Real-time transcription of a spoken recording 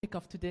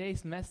of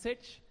today's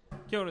message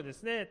今日ので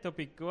すね、ト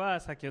ピックは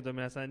先ほど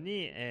皆さん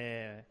に、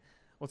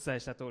お伝え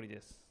した通りで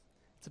す。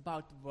it's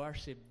about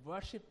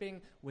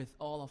worshiping with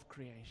all of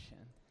creation.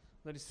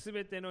 す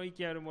べての生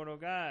きあるもの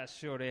が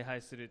主を礼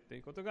拝するとい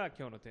うことが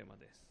今日のテーマ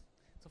です。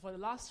So for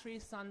the last 3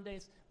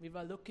 Sundays, we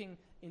were looking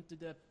into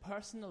the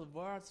personal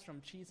words from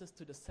Jesus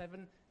to the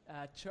 7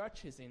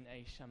 churches in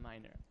Asia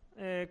Minor.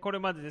 これ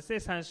までですね、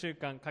3週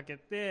間かけ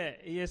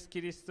てイエス・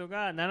キリスト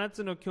が7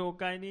つの教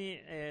会に、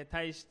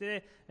対し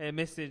て、メ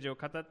ッセージを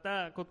語っ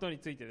たことに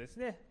ついてです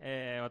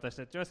ね、私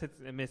たちは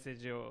メッセー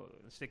ジを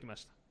してきま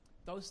した。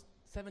Those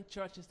 7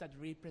 churches that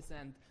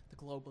represent the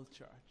global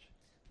church.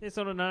 で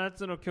その7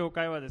つの教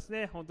会はです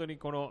ね、本当に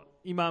この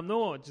今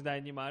の時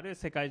代にもある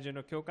世界中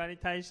の教会に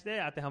対し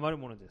て当てはまる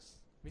ものです。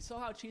We saw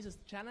how Jesus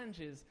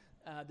challenges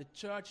the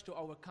church to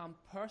overcome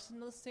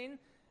personal sin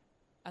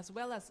as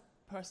well as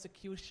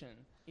persecution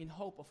in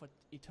hope of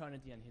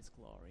eternity and His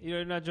glory. い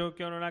ろいろな状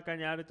況の中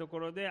にあるとこ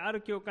ろで、あ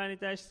る教会に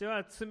対して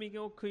は罪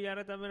を悔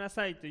い改めな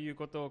さいという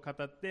ことを語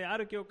って、あ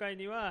る教会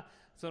には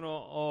そ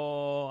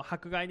の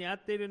迫害に遭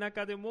っている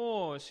中で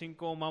も信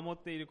仰を守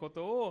っているこ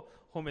とを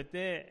褒め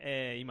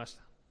て、いまし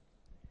た。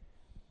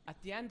At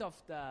the end of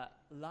the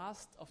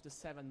last of the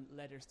 7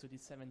 letters to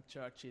these 7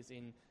 churches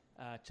in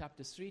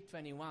chapter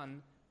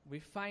 3:21, we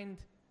find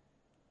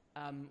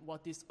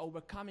what this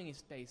overcoming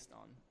is based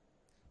on.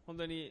 本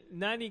当に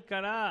何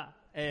から、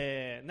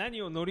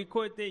何を乗り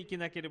越えていけ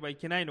なければい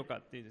けないのか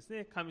っていうです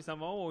ね、神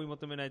様を追い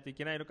求めないとい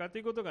けないのかと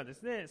いうことがで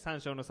すね、3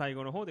章の最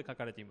後の方で書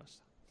かれていま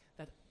し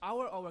た。That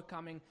our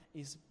overcoming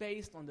is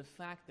based on the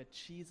fact that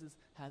Jesus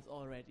has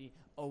already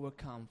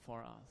overcome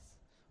for us.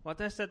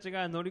 私たち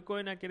が乗り越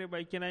えなければ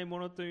いけないも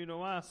のという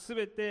のは、す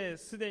べて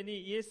すで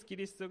にイエス・キ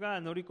リスト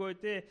が乗り越え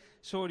て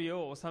勝利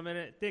を収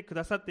めてく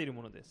ださっている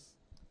ものです。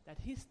That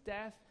His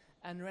death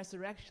and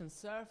resurrection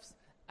serves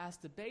as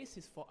the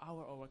basis for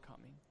our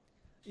overcoming.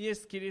 イエ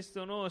ス・キリス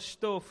トの死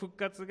と復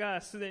活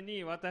がすで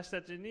に私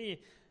たち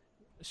に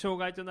障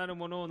害となる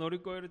ものを乗り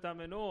越えるた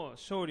めの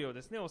勝利を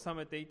ですね、収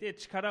めていて、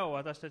力を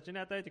私たちに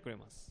与えてくれ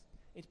ます。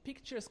It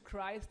pictures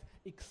Christ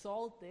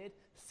exalted,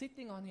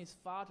 sitting on His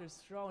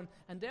Father's throne,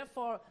 and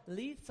therefore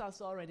leads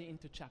us already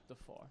into chapter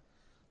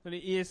 4.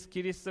 イエス・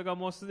キリストが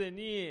もうすで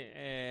に、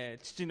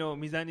父の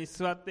御座に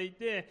座ってい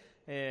て、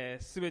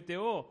すべて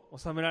を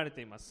収められ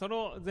ています。そ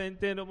の前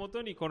提のも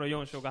とにこの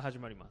4章が始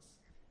まります。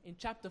In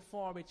chapter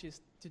 4, which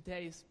is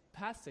today's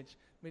passage,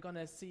 we're going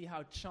to see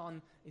how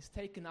John is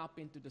taken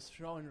up into the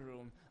throne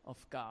room of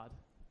God.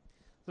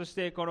 そし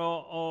てこ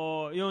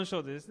の4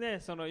章でですね、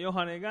そのヨ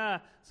ハネ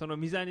がその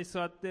御座に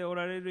座ってお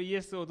られるイ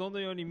エスをどの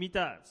ように見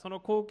た、その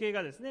光景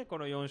がですね、こ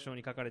の4章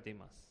に書かれてい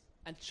ます。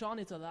And John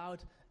is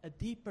allowed a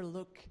deeper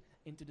look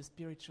into the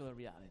spiritual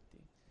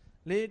reality.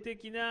 霊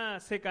的な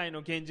世界の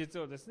現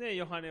実をですね、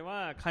ヨハネ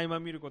は垣間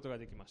見ることが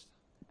できました。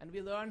And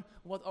we learn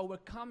what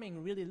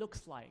overcoming really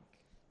looks like.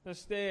 そ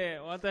して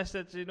私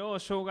たちの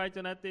障害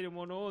となっている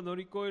ものを乗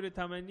り越える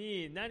ため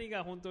に何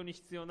が本当に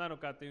必要なの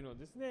かというのを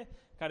ですね、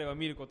彼は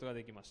見ることが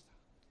できまし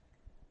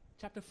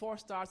た。Chapter 4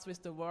 starts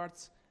with the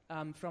words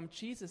from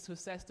Jesus who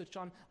says to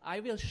John,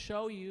 I will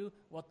show you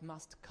what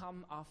must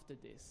come after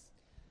this.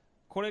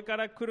 これか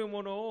ら来る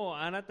ものを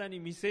あなたに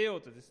見せよ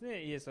うとです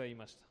ね、イエスは言い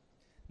ました。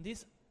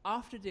This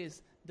after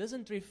this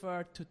doesn't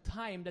refer to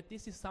time, that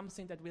this is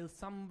something that will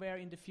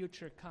somewhere in the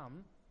future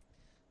come.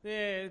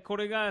 でこ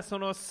れがそ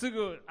のす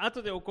ぐ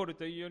後で起こる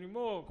というより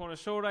も、この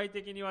将来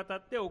的にわた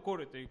って起こ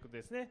るということ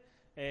ですね、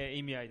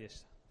意味合いで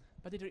した。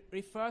But it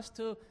refers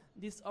to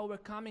this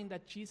overcoming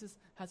that Jesus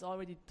has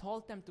already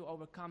told them to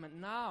overcome. And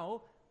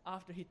now,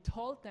 after He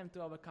told them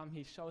to overcome,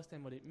 He shows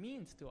them what it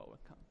means to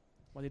overcome,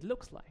 what it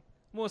looks like.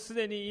 もうす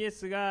でにイエ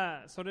ス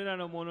がそれら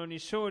のものに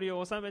勝利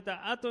を収め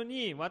た後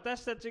に、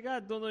私たち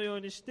がどのよう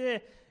にし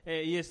て、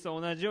イエスと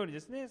同じようにで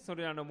すね、そ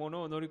れらのも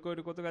のを乗り越え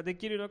ることがで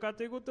きるのか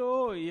というこ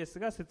とをイエス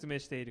が説明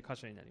している箇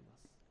所になりま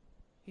す。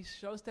He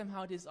shows them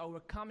how this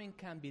overcoming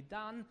can be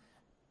done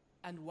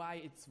and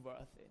why it's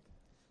worth it.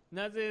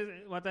 な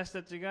ぜ私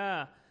たち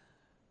が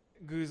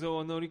偶像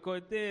を乗り越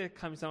えて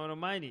神様の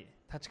前に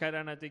立ち返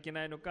らないといけ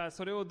ないのか、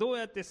それをどう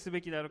やってす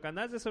べきなのか、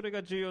なぜそれ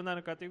が重要な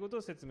のかということ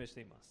を説明し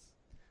ています。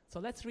So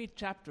let's read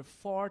chapter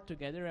 4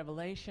 together,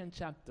 Revelation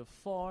chapter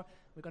 4.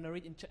 We're going to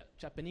read in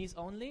Japanese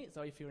only,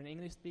 so if you're an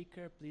English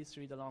speaker, please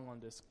read along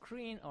on the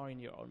screen or in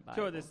your own 今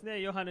日は Bible. です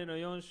ね、ヨハネの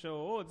4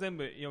章を全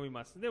部読み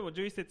ます。でも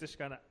11節し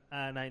か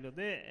ないの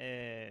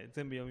で、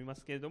全部読みま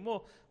すけれど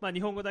も、日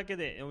本語だけ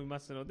で読みま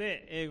すの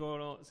で、英語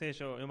の聖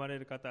書を読まれ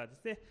る方はで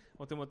すね、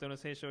お手元の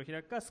聖書を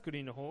開くかスクリ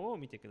ーンの方を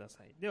見てくだ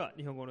さい。では、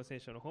日本語の聖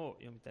書の方を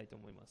読みたいと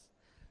思います。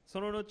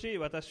その後、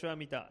私は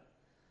見た。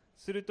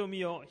すると見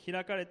よ、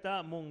開かれ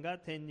た門が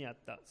天にあっ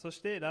た。そし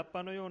てラッ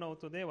パのような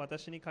音で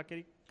私に語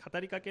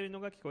りかけるの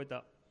が聞こえ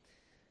た。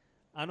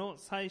あの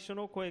最初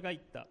の声が言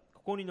った。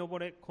ここに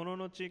登れ、この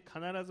後必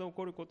ず起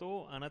こること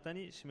をあなた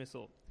に示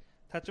そう。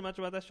たちま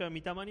ち私は御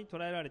霊に捕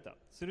らえられた。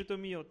すると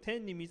見よ、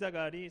天に御座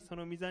があり、そ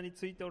の御座に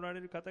ついておられ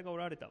る方がお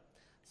られた。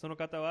その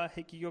方は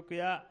壁玉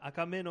や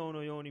赤目のう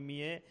のように見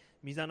え、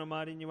御座の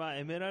周りには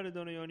エメラル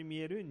ドのように見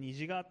える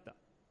虹があった。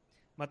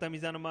また御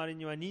座の周り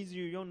には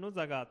24の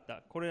座があっ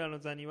た。これらの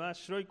座には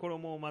白い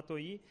衣をまと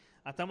い、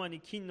頭に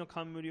金の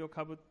冠を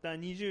かぶった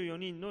24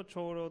人の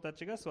長老た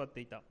ちが座っ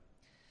ていた。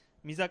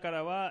御座か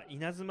らは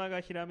稲妻が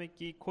ひらめ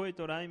き、声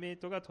と雷鳴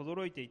とが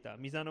轟いていた。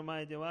御座の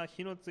前では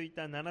火のつい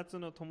た7つ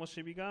の灯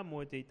火が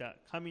燃えていた。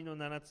神の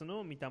7つ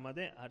の御霊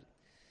である。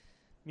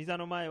御座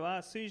の前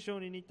は水晶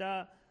に似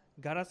た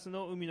ガラス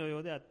の海のよ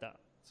うであった。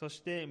そ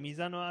して御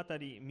座のあた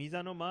り、御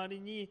座の周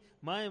りに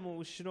前も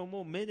後ろ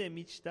も目で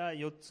満ちた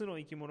4つの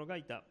生き物が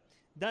いた。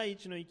第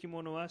1の生き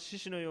物は獅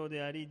子のよう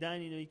であり、第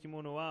2の生き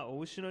物はお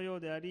牛のよう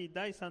であり、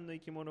第3の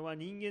生き物は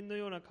人間の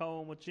ような顔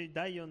を持ち、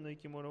第4の生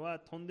き物は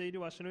飛んでい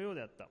るワシのよう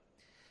であった。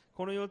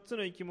この4つ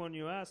の生き物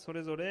にはそ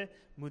れぞれ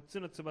6つ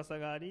の翼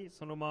があり、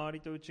その周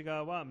りと内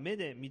側は目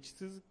で満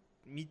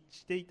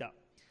ちていた。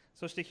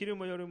そして昼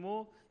も夜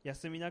も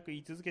休みなく言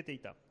い続けてい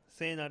た。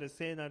聖なる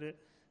聖なる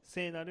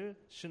聖なる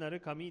主なる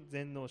神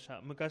全能者、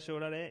昔お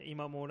られ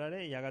今もおら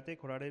れやがて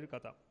来られる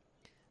方。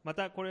ま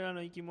たこれら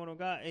の生き物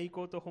が栄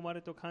光と誉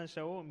れと感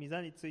謝を御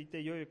座につい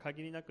てよい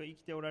限りなく生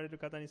きておられる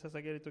方に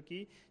捧げると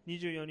き、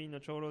24人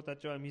の長老た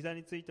ちは御座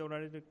についておら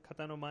れる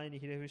方の前に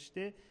ひれ伏し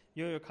て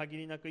よい限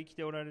りなく生き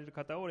ておられる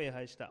方を礼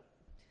拝した。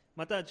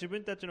また自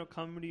分たちの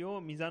冠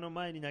を御座の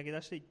前に投げ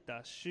出していっ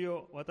た。主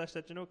よ、私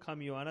たちの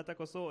神よ、あなた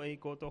こそ栄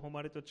光と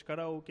誉れと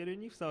力を受ける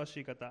にふさわし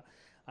い方。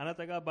あな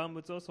たが万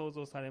物を創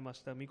造されま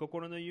した。御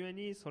心のゆえ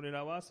にそれ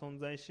らは存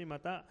在し、ま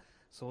た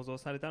創造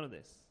されたの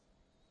です。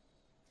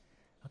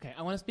Okay,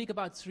 I want to speak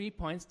about 3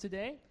 points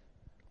today.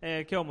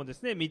 今日もで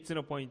すね、3つ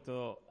のポイン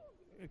ト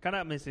か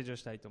らメッセージを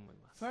したいと思い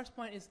ます。First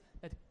point is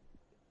that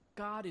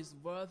God is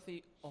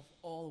worthy of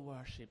all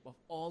worship, of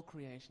all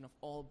creation, of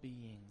all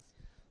beings.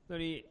 つま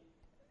り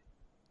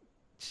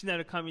父な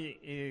る神、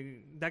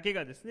だけ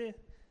がですね、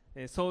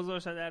創造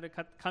者である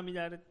神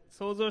である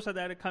創造者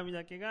である神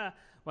だけが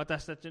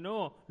私たち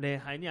の礼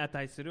拝に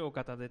値するお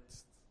方で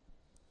す。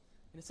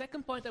In the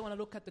second point, I want to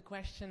look at the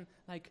question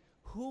like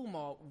whom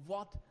or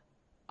what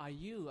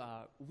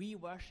are we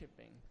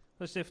worshiping?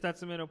 そして2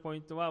つ目のポイ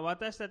ントは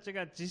私たち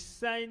が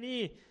実際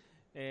に、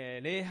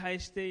礼拝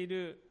してい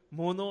る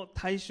もの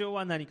対象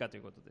は何かと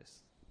いうことで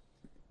す。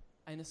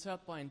And the third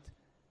point,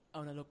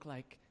 I want to look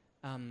like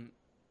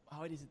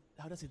how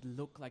does it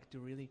look like to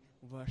really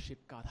worship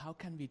God? How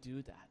can we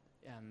do that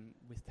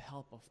with the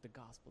help of the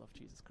gospel of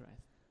Jesus Christ?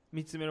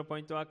 3つ目のポ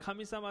イントは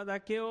神様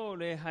だけを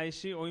礼拝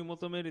し追い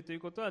求めるという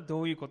ことは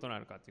どういうことな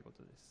のかというこ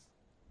とです。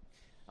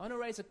I want to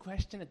raise a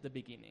question at the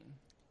beginning.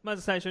 ま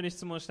ず最初に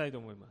質問したいと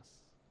思いま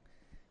す。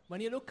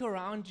When you look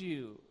around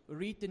you,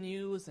 read the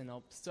news and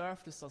observe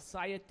the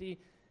society,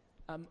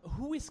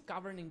 who is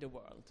governing the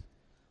world?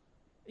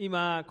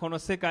 今この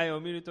世界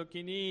を見ると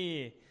き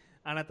に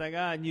あなた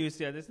がニュー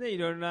スやですね、い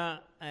ろいろ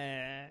な、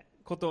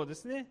ことをで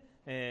すね、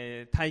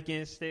経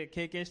験し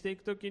てい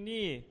くとき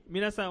に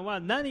皆さんは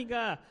何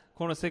が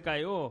この世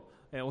界を、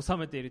治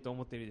めていると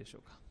思っているでしょ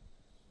うか。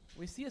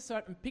 We see a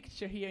certain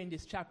picture here in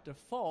this chapter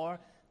 4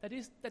 that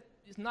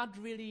is not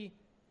really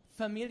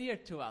familiar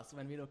to us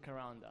when we look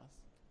around us.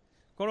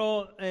 こ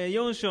の、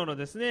4章の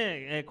です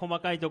ね、細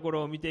かいとこ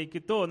ろを見てい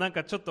くとなん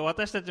かちょっと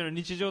私たちの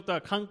日常とは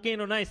関係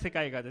のない世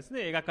界がです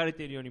ね描かれ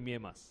ているように見え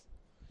ます。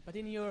But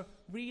in your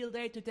real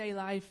day-to-day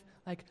life,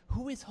 like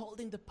who is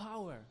holding the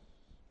power?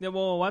 で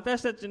も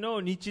私たち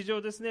の日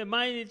常ですね、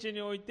毎日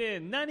において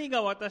何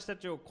が私た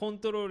ちをコン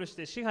トロールし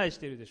て支配し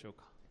ているでしょう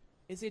か。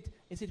 Is it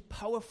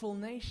powerful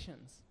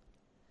nations?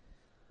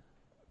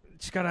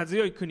 力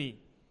強い国、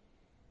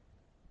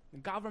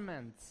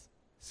 Governments?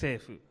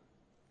 政府、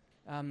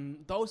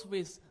 Those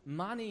with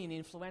money in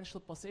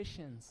influential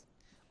positions?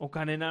 お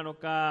金なの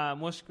か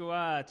もしく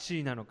は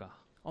地位なのか。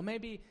 Or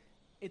maybe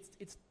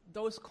it's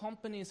those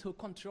companies who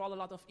control a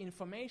lot of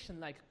information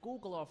like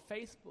Google or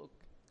Facebook.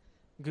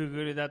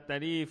 Google だった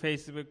り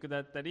Facebook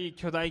だったり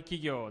巨大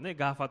企業、ね、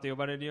GAFA と呼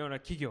ばれるような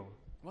企業、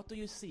 What do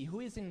you see?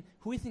 Who is in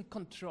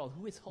control?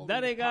 Who is holding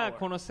誰 the が power?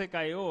 この世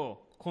界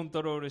をコン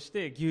トロールし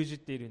て牛耳っ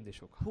ているんで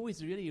しょうか。 Who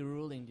is really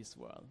ruling this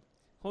world?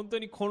 本当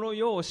にこの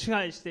世を支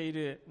配してい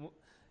る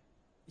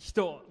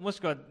人、もし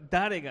くは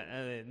誰が、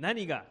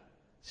何が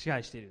支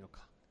配しているの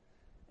か。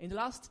 In the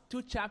last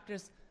 2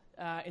 chapters,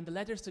 in the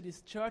letters to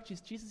these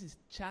churches, Jesus is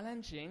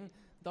challenging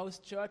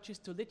those churches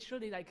to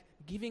literally like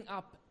giving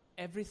up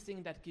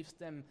everything that gives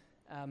them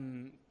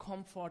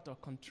comfort or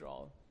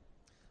control.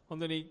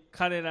 本当に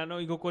彼ら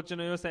の居心地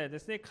の良さやで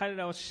すね、彼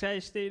らを支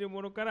配している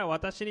ものから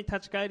私に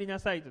立ち返りな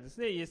さいとです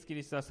ね、イエス・キ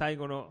リストは最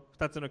後の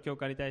2つの教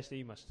会に対して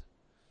言いました。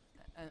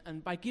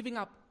And by giving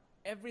up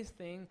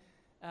everything,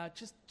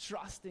 just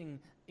trusting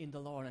in the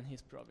Lord and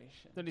His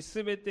provision. 本当に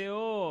全て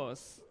を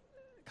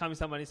神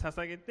様に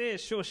捧げて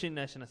主を信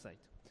頼しなさい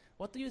と。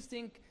What do you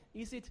think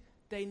is it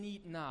they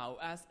need now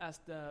as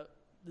the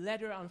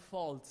letter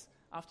unfolds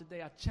after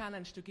they are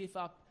challenged to give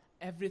up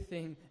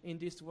everything in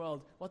this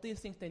world? What do you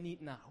think they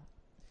need now?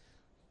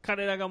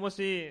 彼らがも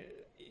し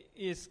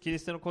イエス・キリ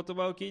ストの言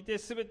葉を聞いて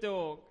全て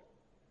を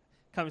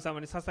神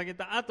様に捧げ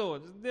た後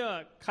で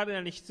は彼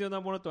らに必要な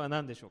ものとは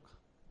何でしょうか。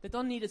 They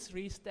don't need a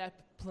 3-step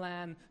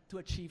plan to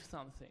achieve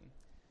something.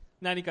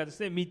 何かです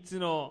ね、3つ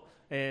の、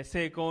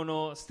成功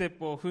のステッ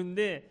プを踏ん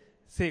で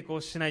成功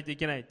しないとい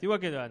けないというわ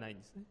けではないん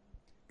ですね。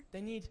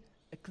They need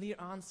a clear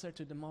answer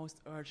to the most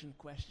urgent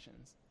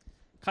questions.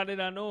 彼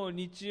らの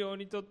日常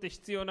にとって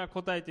必要な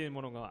答えという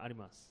ものがあり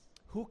ます。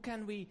Who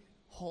can we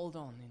hold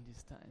on in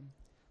this time?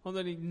 本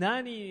当に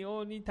何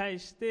をに対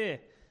し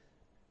て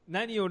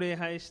何を礼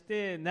拝し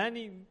て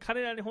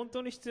彼らに本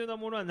当に必要な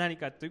ものは何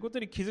かということ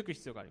に気づく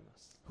必要がありま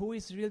す。Who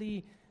is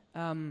really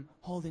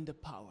holding the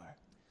power?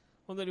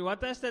 本当に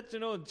私たち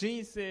の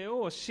人生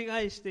を支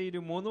配してい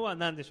るものは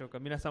何でしょうか。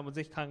皆さんも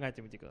ぜひ考え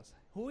てみてくださ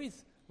い。Who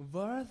is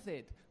worth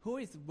it? Who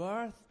is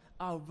worth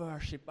our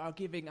worship, our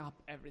giving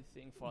up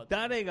everything for them?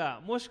 誰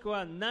がもしく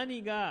は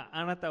何が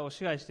あなたを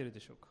支配している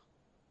でしょうか。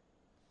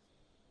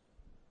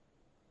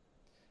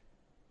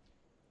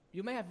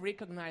You may have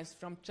recognized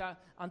from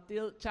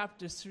until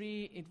chapter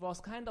 3, it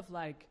was kind of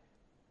like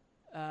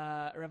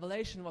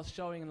Revelation was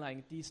showing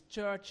like these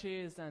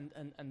churches and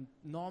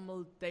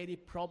normal daily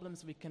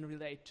problems we can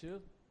relate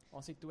to,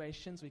 or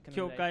situations we can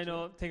教 relate 会 to.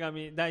 の手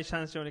紙第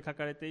3章に書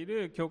かれてい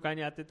る教会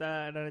に宛て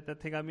られた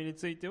手紙に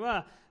ついて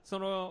は、そ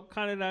の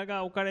彼ら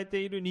が置かれて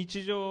いる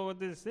日常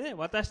でですね、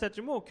私た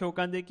ちも共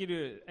感でき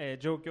る、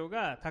状況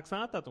がたくさ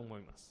んあったと思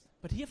います。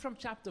But here from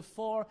chapter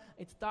 4,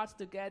 it starts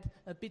to get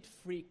a bit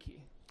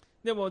freaky.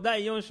 でも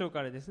第4章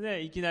からです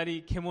ね、いきな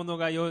り獣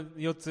が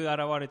 4つ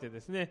現れてで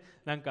すね、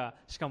なんか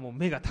しかも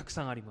目がたく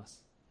さんありま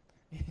す。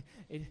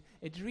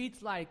It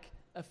reads like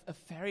a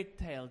fairy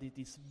tale,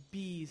 these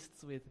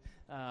beasts with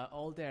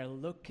all their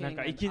な looking ん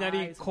か and いきなり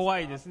eyes and 怖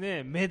いで stuff. す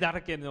ね、目だ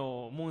らけ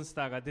のモンス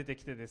ターが出て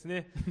きてです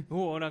ね、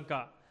おお、なん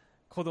か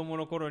子供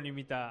の頃に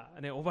見た、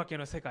ね、お化け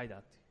の世界だ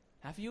って。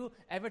Have you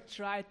ever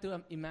tried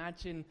to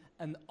imagine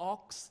an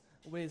ox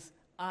with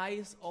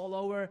eyes all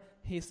over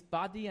his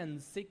body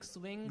and 6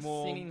 wings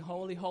もう singing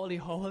holy, holy,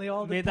 holy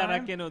all the 目だら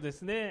time? けので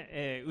す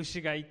ね、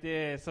牛がい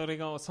て、そ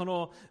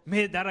の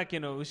目だらけ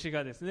の牛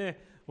がですね、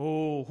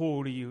おー、ホ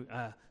ーリ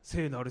ー、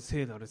聖なる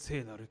聖なる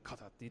聖なる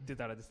方って言って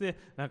たらですね、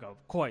なんか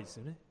怖いです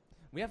よね。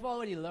We have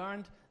already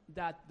learned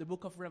that the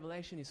book of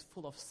Revelation is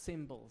full of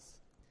symbols.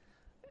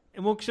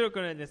 黙示録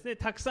にはですね、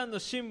たくさんの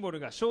シンボル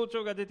が、象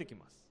徴が出てき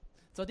ます。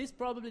So this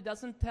probably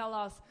doesn't tell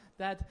us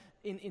that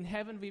in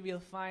heaven we will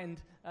find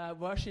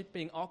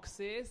worshipping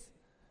oxes,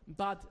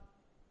 but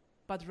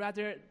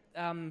rather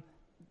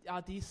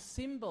are these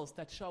symbols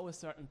that show a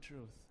certain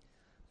truth.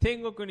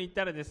 天国に行っ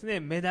たらですね、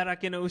目だら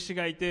けの牛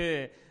がい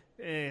て、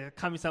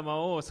神様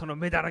をその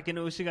目だらけ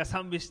の牛が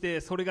賛美し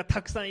て、それが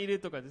たくさんいる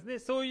とかですね、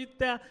そういっ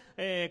た、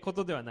こ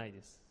とではない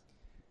です。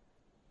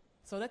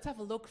So let's have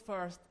a look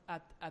first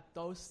at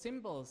those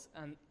symbols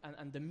and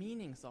the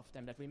meanings of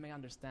them that we may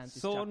understand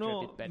this そ chapter a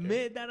の bit better.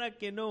 目だら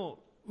けの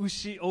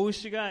お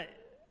牛が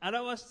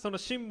その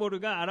シンボル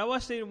が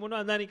表しているもの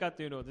は何か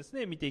というのをです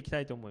ね、見ていきた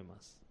いと思いま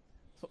す。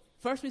So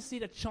first we see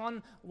that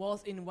John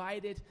was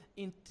invited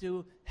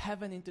into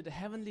heaven, into the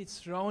heavenly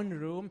throne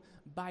room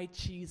by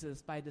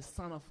Jesus, by the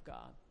Son of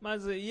God. ま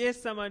ずイエ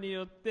ス様に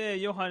よって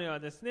ヨハネは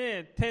です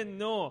ね、天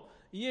の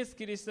イエス・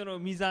キリストの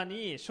御座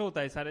に招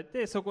待され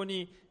て、そこ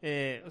に、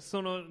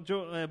その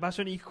場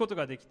所に行くこと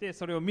ができて、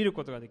それを見る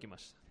ことができま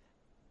し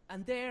た。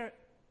And there,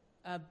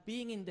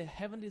 being in the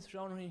heavenly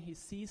throne room, he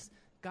sees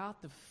God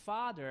the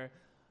Father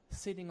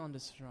sitting on the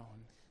throne.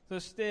 そ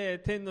して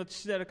天の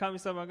父なる神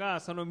様が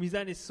その御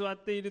座に座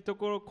っていると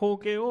ころ、光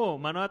景を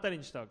目の当たり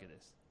にしたわけで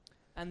す。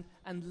And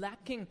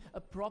lacking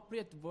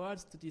appropriate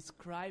words to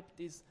describe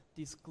this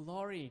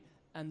glory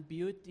and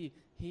beauty,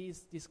 he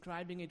is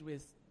describing it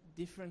with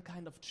different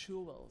kind of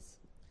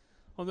jewels.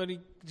 本当に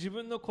自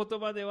分の言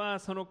葉では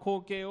その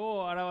光景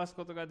を表す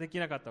ことができ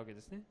なかったわけ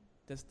ですね。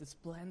The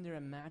splendor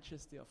and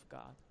majesty of God.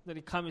 本当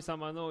に神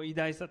様の偉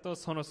大さと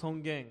その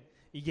尊厳、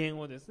威厳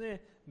をです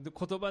ね、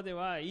言葉で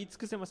は言い尽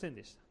くせません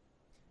でした。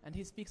And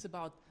he speaks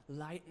about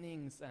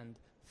lightnings and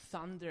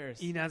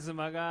thunders. 稲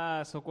妻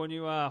がそこに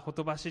はほ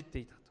とばしって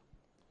いたと。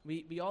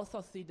We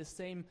also see the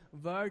same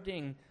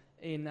wording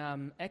in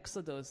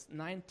Exodus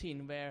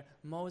 19 where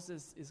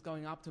Moses is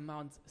going up to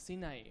Mount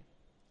Sinai.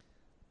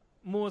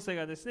 モーセ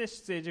がですね、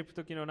出エジプ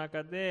ト記の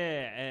中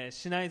で、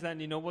シナイ山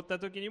に登った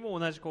時にも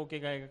同じ光景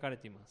が描かれ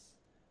ています。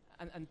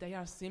And they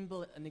are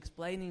symbol and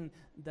explaining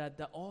the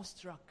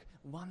awestruck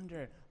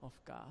wonder of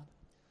God.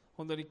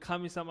 本当に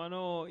神様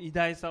の偉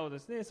大さをで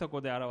すね、そ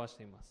こで表し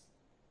ています。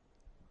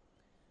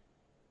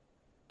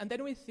And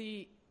then we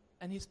see,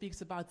 and he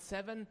speaks about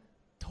 7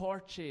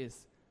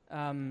 torches,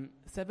 7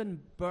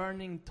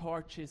 burning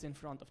torches in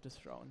front of the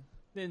throne.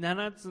 で、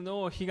7つ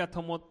の火が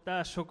灯った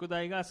燭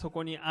台がそ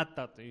こにあっ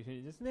たというふう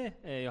にですね、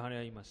ヨハネ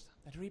は言いまし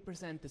た。That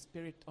represent the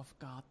Spirit of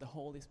God, the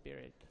Holy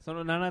Spirit. そ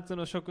の7つ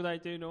の燭台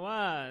というの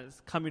は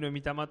神の御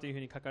霊というふう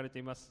に書かれて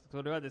います。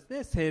それはです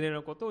ね、聖霊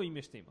のことを意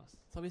味しています。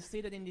So we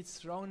see that in this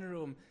throne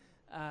room,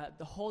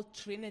 the whole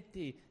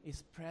Trinity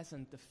is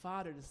present, the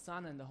Father, the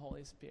Son, and the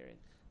Holy Spirit.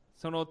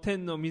 その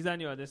天の御座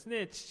にはです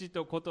ね、父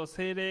と子と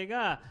聖霊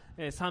が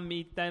三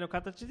位一体の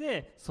形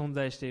で存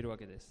在しているわ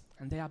けです。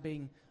And they are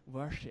being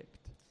worshipped.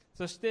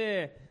 そし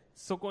て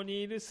そこ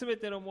にいるすべ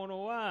てのも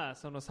のは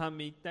その三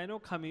位一体の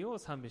神を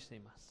賛美してい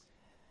ます。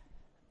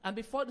And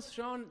before the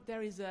throne,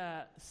 there is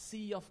a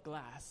sea of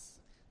glass.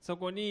 そ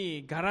こ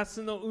にガラ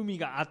スの海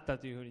があった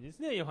というふうにで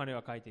すね、ヨハネ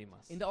は書いてい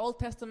ます。 In the Old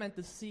Testament,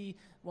 the sea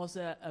was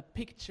a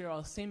picture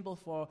or symbol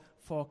for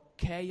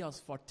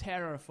chaos, for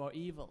terror, for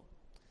evil.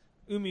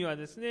 海は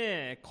です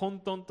ね、混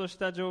沌とし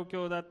た状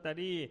況だった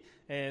り、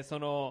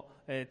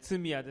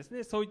罪やです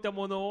ね、そういった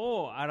もの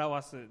を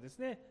表すです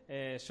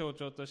ね、象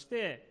徴とし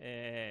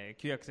て、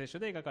旧約聖書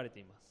で描かれて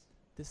います。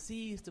 The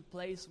sea is the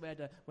place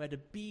where the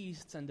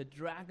beasts and the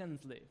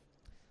dragons live.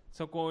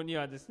 そこに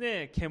はです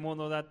ね、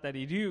獣だった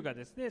り竜が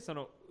ですね、そ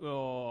の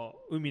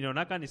海の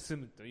中に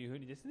住むというふう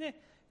にです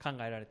ね、考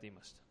えられてい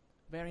ました。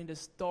 Where in the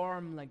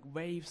storm, like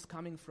waves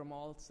coming from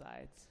all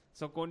sides.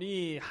 そこ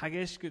に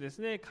激しくです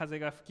ね、風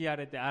が吹き荒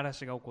れて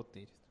嵐が起こって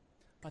いる。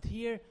 But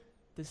here,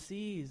 the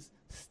sea is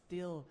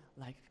still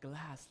like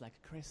glass, like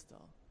crystal.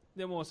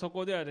 でもそ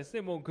こではです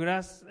ね、もうガ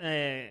ラス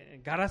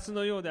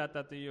のようであっ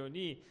たというよう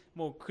に、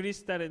もうクリ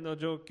スタルの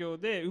状況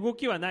で動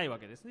きはないわ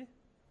けですね。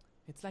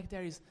 It's like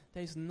there is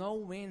no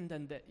wind,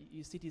 and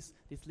you see this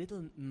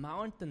little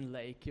mountain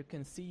lake. You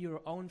can see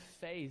your own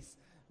face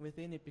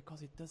within it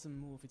because it doesn't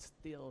move. It's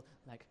still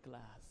like glass.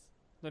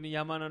 本当に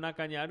山の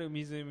中にある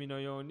湖の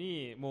よう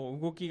に、もう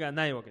動きが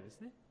ないわけで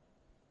すね。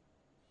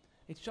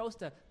 It shows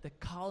the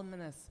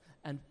calmness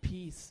and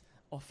peace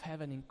of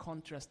heaven in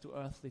contrast to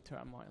earthly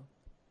turmoil.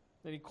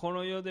 こ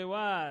の世で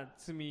は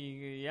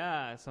罪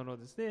やその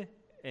ですね、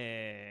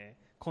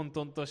混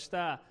沌とし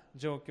た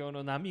状況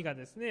の波が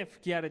ですね、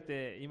吹き荒れ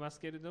ています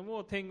けれど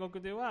も、天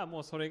国ではも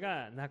うそれ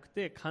がなく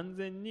て、完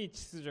全に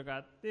秩序があ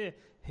っ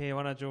て平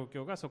和な状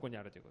況がそこに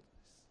あるということで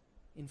す。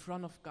 In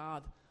front of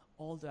God,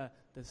 all the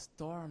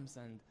storms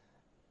and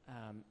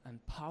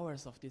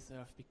powers of this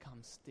earth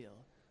become still.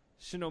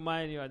 主の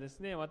前にはです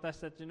ね、私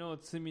たちの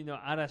罪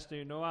の嵐と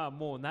いうのは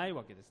もうない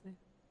わけですね。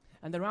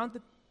 And around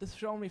the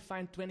throne we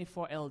find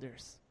 24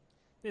 elders.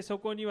 でそ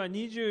こには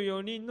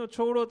24人の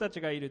長老た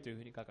ちがいるというふ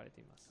うに書かれて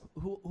います。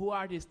 Who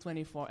are these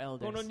 24 elders?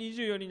 この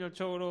24人の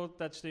長老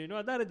たちというの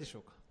は誰でしょ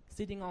うか。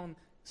 Sitting on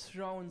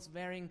thrones,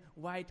 wearing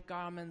white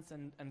garments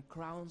and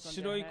crowns on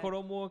白 their い head.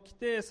 衣を着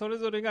て、それ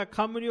ぞれが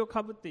冠を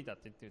かぶっていた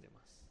と言ってい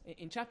ます。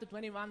 In chapter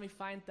 21, we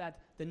find that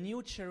the new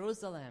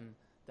Jerusalem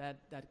that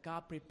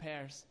God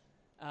prepares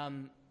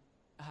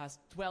has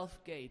 12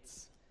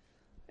 gates.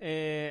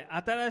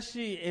 新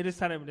しいエル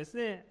サレムです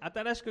ね、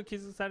新しく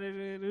築され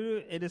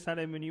るエルサ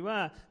レムに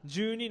は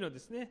12ので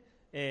すね、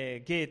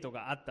ゲート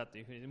があったと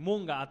いうふうに、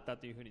門があった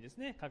というふうにです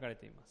ね、書かれ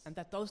ています。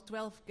 And that those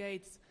 12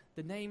 gates,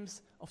 the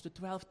names of the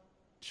 12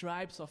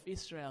 tribes of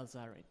Israel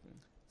are written.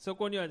 そ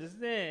こにはです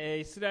ね、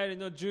イスラエル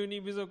の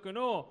12部族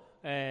の、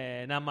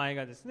名前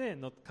がですね、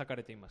書か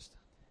れていました。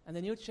 And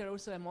the new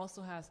Jerusalem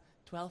also has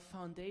 12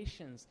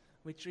 foundations,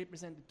 which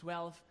represent the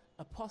 12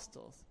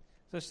 apostles.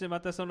 そして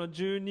またその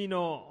12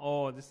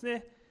のです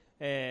ね、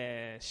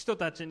使徒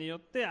たちによっ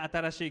て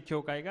新しい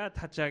教会が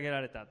立ち上げ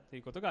られたとい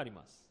うことがあり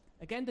ます。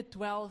 Again, the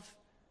 12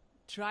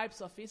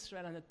 tribes of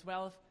Israel and the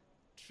 12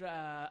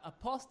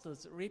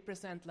 apostles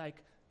represent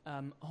like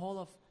all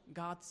of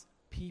God's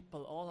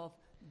people, all of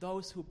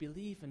those who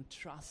believe and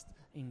trust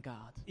in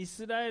God. イ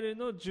スラエル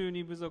の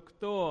12部族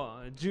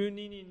と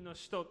12人の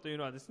使徒という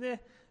のはです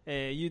ね、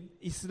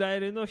イスラエ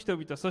ルの人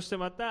々、そして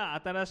また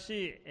新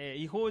し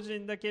い、異邦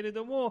人だけれ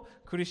ども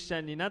クリスチャ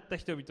ンになった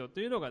人々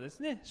というのがで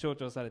すね、象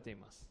徴されてい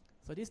ます。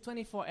 So these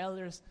 24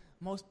 elders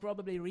most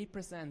probably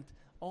represent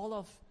all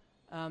of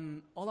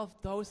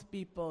those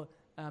people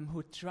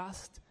who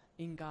trust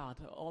in God,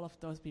 all of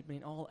those people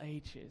in all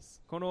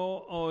ages. こ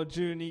の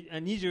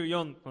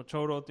24の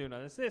長老というの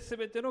はですね、す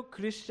べての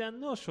クリスチャン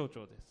の象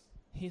徴です。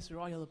 His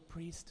royal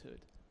priesthood. 本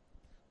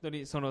当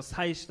にその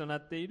祭司とな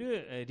ってい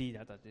るリー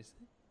ダーたちです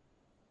ね。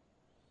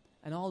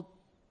 And all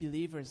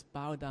believers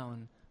bow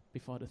down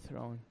before the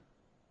throne.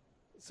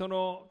 そ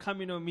の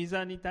神の御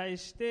座に対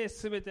して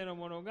すべての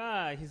者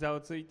が膝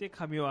をついて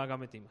神を崇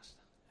めていまし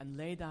た。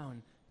 And lay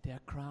down their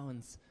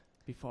crowns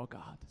before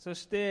God. そ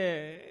し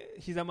て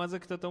ひざまず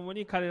くととも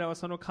に彼らは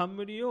その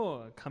冠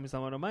を神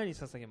様の前に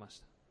捧げまし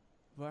た。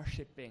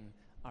 Worshipping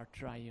our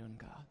triune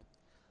God.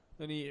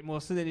 本当にも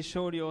うすでに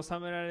勝利を収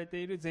められて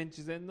いる全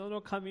知全能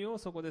の神を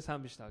そこで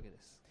賛美したわけで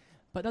す。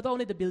 But not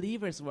only the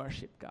believers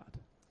worship God.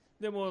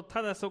 でも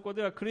ただそこ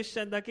ではクリスチ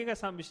ャンだけが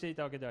賛美してい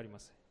たわけではありま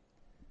せん。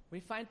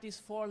 We find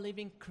these 4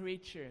 living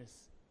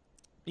creatures.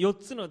 4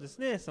つのです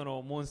ね、そ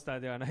のモンスター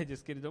ではないで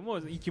すけれど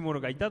も生き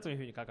物がいたという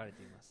ふうに書かれ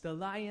ています。 The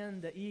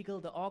lion, the eagle,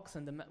 the ox,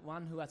 and the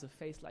one who has a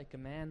face like a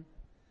man.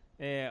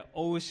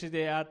 お牛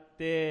であっ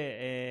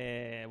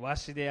て、ワ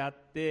シであっ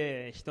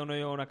て人の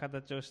ような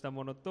形をした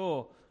もの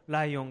と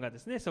ライオンがで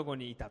すね、そこ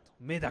にいたと。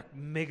目で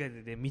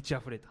満ち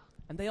溢れた。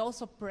 And they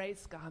also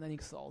praise God and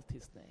exalt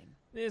His name.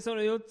 でそ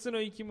の4つ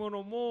の生き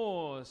物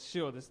も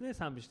主をですね、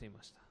賛美してい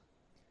ました。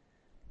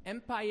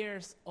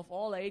 Empires of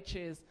all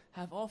ages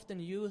have often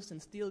used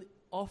and still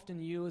often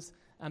use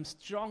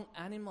strong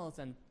animals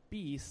and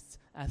beasts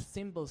as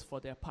symbols for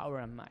their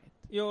power and might.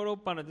 ヨーロッ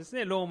パのです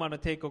ね、ローマの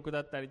帝国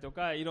だったりと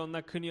かいろん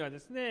な国はで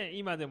すね、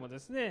今でもで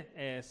す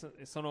ね、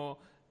その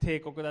帝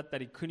国だった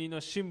り国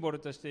のシンボル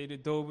としている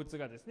動物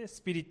がですね、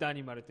スピリットア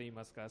ニマルといい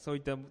ますか、そうい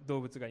った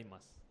動物がいま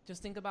す。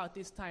Just think about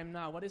this time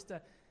now. What is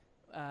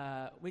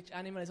which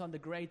animal is on the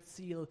Great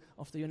Seal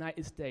of the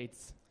United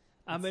States?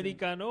 アメリ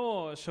カ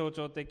の象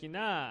徴的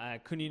な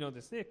国の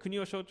ですね、国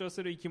を象徴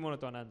する生き物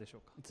とは何でしょ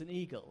うか。It's an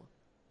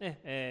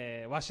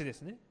eagle. ワシで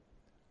すね。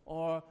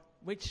Or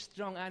which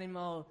strong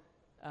animal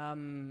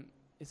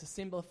is a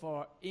symbol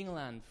for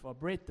England, for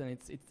Britain?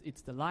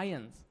 It's the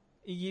lions.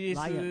 イギリ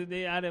ス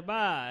であれ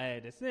ば、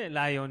ですね、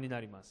ライオンにな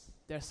ります。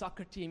Their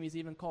soccer team is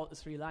even called the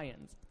Three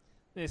Lions.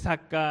 でサ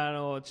ッカー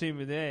のチー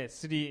ムで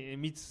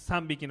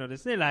3匹ので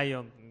すね、ライ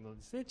オンの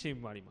ですね、チー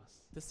ムもありま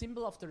す。The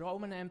symbol of the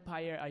Roman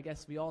Empire, I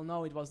guess we all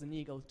know it was an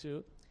eagle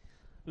too.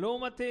 ロー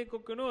マ帝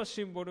国の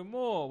シンボル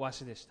もワ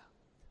シでした。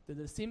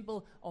The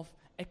symbol of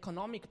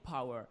economic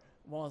power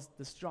was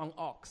the strong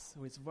ox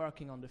who is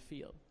working on the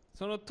field.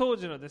 その当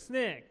時のです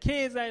ね、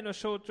経済の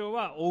象徴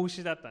はお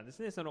牛だったんで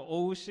すね。その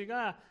お牛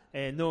が、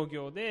農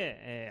業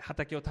で、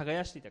畑を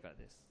耕していたから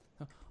です。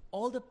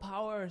All the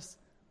powers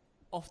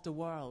of the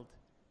world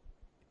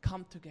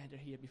come together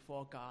here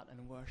before God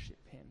and worship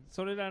Him.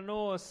 それら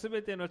のす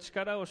べての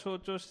力を象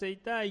徴してい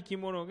た生き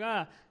物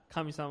が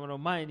神様の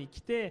前に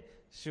来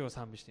て主を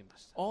賛美していま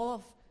した。All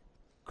of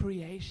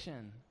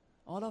creation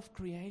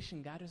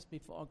gathers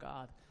before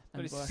God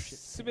and worship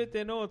すべ Him.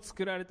 ての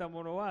作られた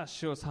ものは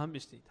主を賛美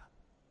していた。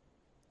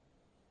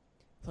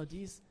So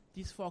these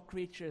four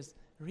creatures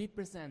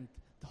represent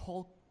the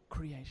whole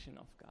creation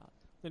of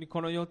God.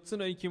 この4つ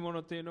の生き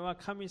物というのは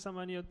神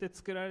様によって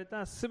作られ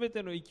たすべ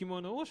ての生き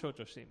物を象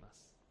徴していま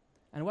す。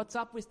And what's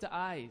up with the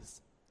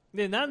eyes?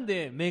 で、なん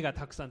で目が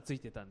たくさんつい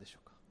てたんでしょ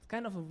うか。It's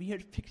kind of a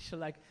weird picture,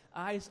 like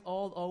eyes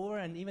all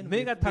over and even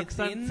目がたく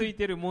さんつ within. い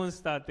てるモン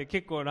スターって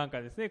結構なん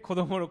かですね、子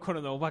供の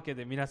頃のお化け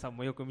で皆さん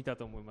もよく見た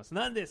と思います。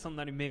なんでそん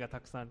なに目が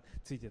たくさん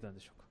ついてたんで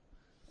しょうか。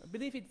I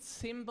believe it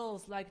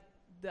symbols like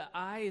the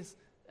eyes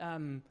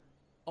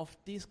of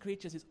these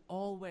creatures is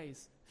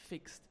always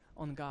fixed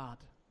on God.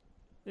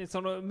 で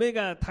その目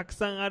がたく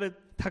さんある、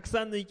たく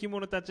さんの生き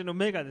物たちの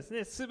目がです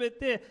ね、すべ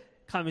て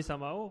神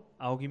様を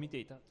仰ぎ見て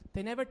いた。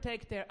They never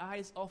take their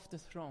eyes off the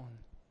throne.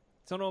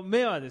 その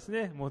目はです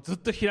ね、もうずっ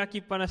と開き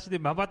っぱなしで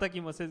瞬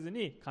きもせず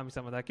に神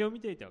様だけを見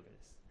ていたわけで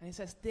す。And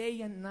it says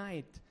day and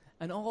night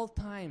and all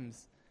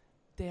times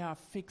they are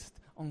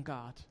fixed on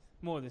God.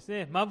 もうです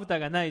ね、まぶた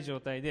がない状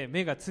態で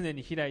目が常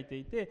に開いて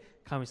いて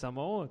神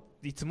様を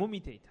いつも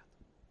見ていた。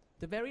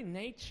The very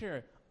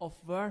nature of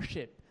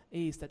worship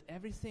is that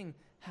everything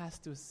has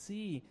to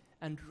see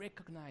and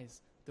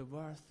recognize the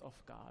worth of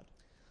God.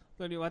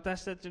 それに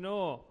私たち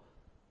の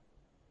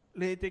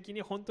霊的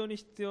に本当に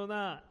必要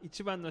な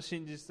一番の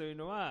真実という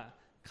のは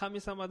神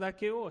様だ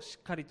けをし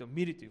っかりと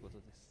見るということ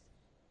です。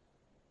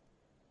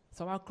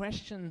So my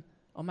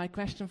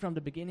question from the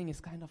beginning is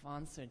kind of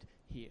answered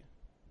here.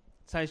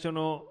 最初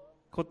の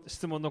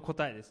質問の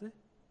答えですね。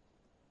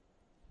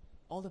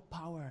All the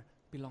power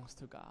belongs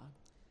to God.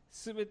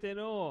 すべて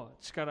の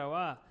力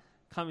は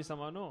神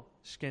様の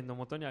主権の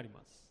もとにあり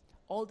ます。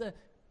All the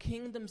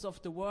kingdoms of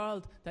the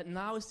world that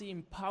now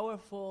seem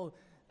powerful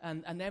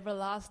and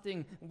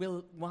everlasting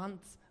will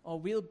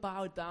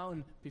bow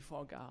down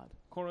before God.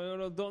 この世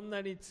のどん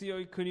なに強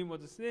い国も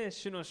ですね、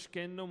主の主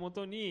権のも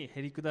とに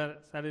へり下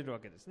されるわ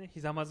けですね。ひ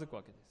ざまずく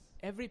わけです。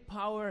Every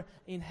power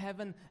in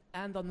heaven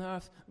and on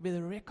earth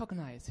will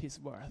recognize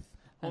His worth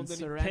本 and 当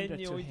に surrender 天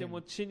に to おいて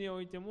も Him. 地に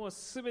おいても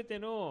すべて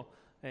の、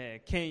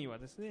権威は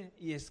ですね、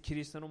イエス・キ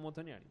リストのも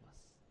とにありま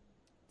す。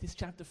This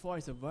chapter 4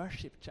 is a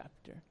worship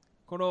chapter.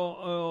 こ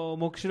の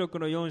黙示録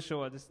の4章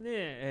はです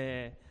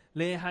ね、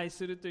礼拝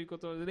するというこ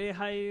と、礼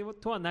拝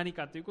とは何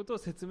かということを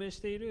説明し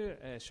てい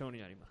る、章に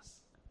なりま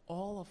す。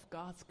All of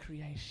God's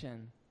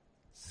creation,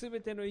 すべ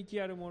ての生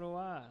きあるもの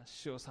は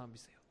主を賛美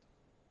せよ。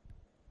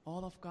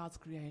all of God's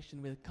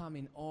creation will come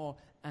in awe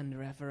and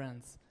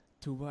reverence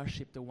to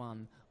worship the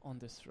one on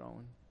the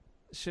throne.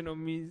 主の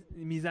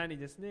御座に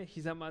ですね、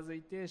ひざまず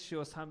いて主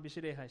を賛美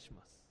し礼拝し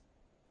ます。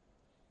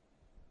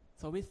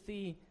So with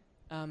the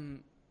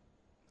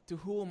to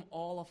whom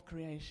all of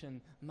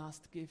creation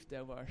must give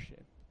their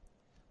worship.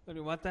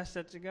 私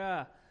たち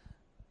が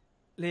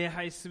礼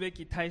拝すべ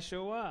き対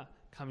象は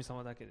神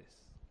様だけで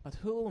す。But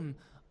whom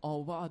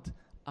or what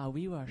are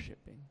we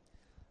worshiping?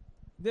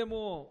 で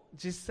も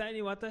実際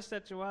に私た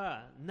ち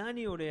は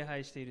何を礼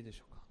拝しているでし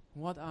ょうか。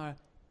 What are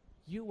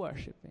you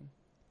worshiping?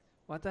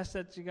 私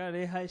たちが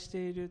礼拝し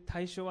ている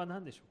対象は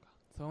何でしょうか。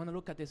 So I want to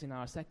look at this in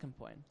our second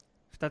point.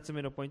 2つ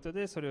目のポイント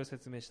でそれを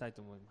説明したい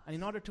と思います。 And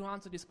in order to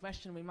answer this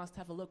question, we must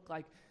have a look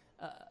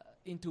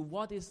into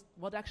what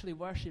actually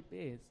worship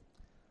is.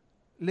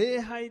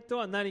 礼拝と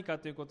は何か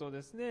ということを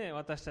ですね、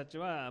私たち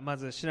はま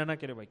ず知らな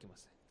ければいけま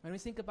せん。When we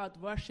think about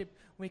worship,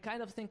 we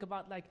kind of think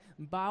about like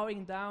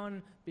bowing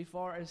down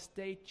before a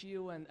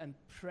statue and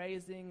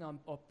praising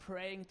or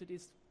praying to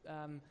this,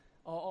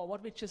 or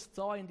what we just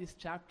saw in these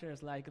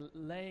chapters, like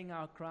laying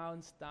our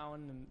crowns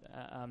down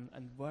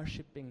and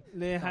worshiping.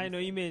 礼拝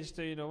のイメージ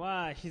というの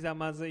はひざ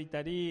まずい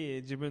たり、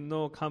自分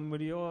の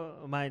冠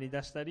を前に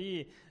出した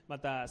り、ま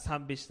た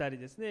賛美したり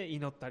ですね、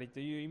祈ったり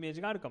というイメー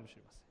ジがあるかもし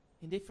れません。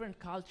In different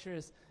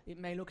cultures, it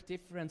may look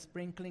different,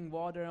 sprinkling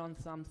water on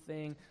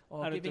something,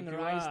 or ある時 giving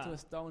は rice to a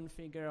stone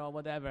figure,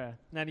 or whatever.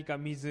 何か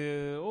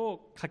水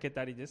をかけ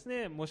たりです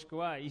ね、もしく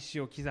は石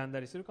を刻んだ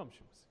りするかもし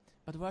れません。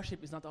 But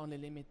worship is not only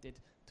limited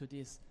to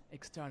these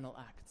external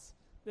acts.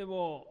 で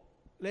も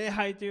礼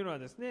拝というのは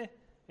ですね、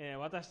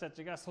私た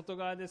ちが外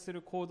側です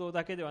る行動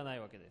だけではない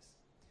わけです。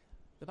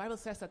 The Bible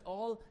says that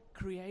all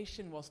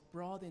creation was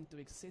brought into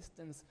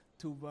existence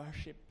to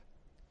worship.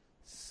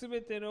 す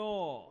べて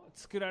の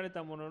作られ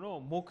たものの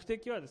目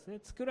的はですね、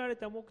作られ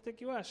た目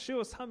的は主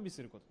を賛美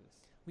することで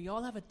す。 We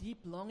all have a deep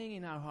longing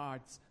in our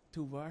hearts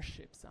to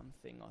worship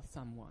something or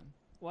someone.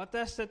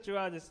 私たち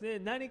はですね、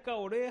何か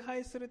を礼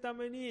拝するた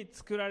めに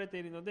作られて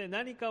いるので、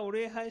何かを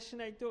礼拝し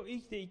ないと生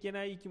きていけ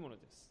ない生き物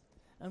です。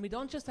 And we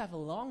don't just have a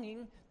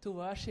longing to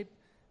worship,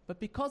 but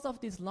because of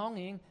this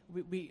longing,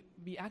 we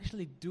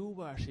actually do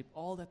worship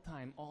all the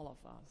time, all of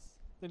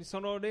us. そ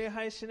の礼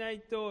拝しな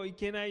いとい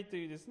けないと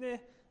いうです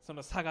ね、そ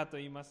の差がと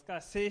いいます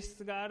か、性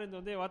質がある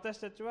ので、私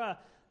たちは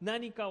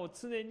何かを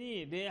常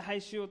に礼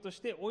拝しようとし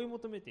て追い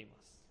求めていま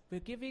す。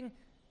 We're giving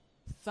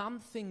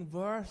something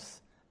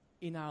worth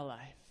in our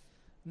life.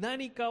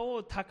 何か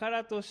を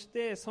宝とし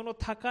て、その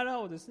宝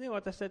をですね、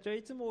私たちは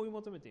いつも追い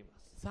求めていま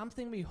す。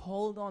 Something we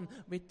hold on,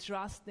 we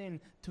trust in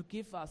to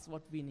give us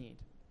what we need.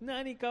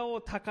 何か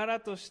を宝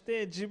とし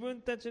て自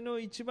分たちの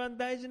一番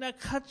大事な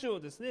価値を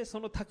ですね、そ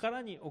の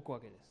宝に置くわ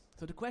けです。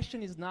 So the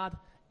question is not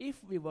if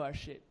we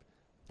worship,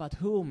 but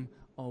whom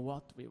or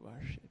what we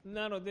worship.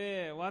 なの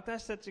で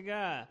私たち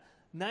が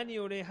何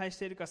を礼拝し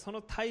ているか、そ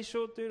の対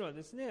象というのは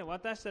ですね、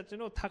私たち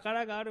の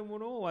宝があるも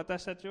のを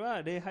私たち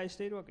は礼拝し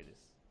ているわけで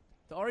す。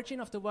 The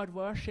origin of the word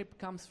worship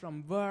comes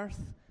from worth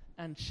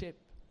and ship.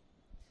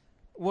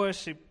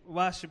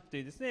 worship と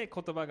いうですね、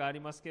言葉があり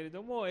ますけれ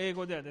ども、英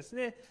語ではです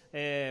ね、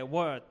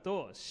word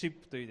と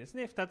ship というです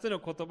ね、2つの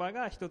言葉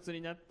が一つ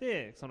になっ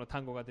てその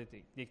単語がで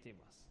きてい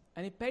ます。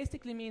 And it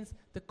basically means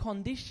the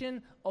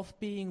condition of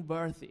being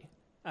worthy.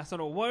 そ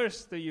の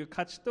worth という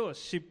価値と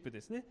ship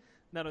ですね。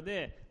なの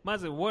でま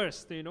ず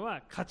worth というの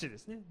は価値で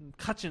すね。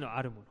価値の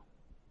あるもの。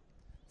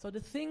 So the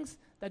things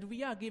that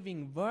we are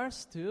giving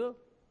worth to,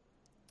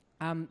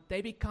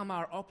 they become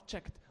our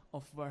object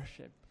of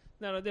worship.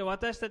 なので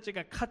私たち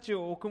が価値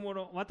を置くも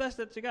の、私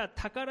たちが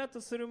宝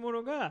とするも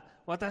のが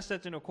私た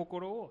ちの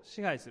心を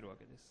支配するわ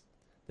けです。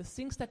 The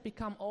things that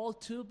become all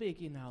too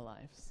big in our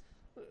lives.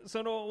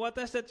 その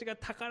私たちが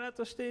宝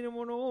としている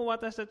ものを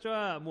私たち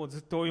はもうず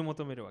っと追い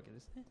求めるわけで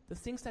すね。 The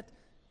things that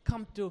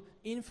come to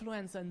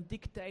influence and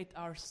dictate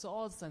our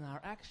thoughts and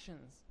our actions.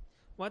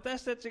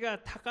 私たちが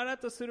宝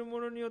とするも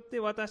のによって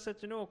私た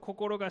ちの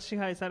心が支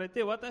配され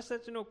て、私た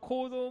ちの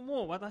行動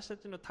も私た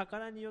ちの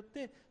宝によっ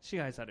て支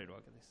配される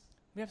わけです。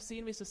 We have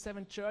seen with the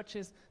 7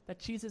 churches that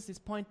Jesus is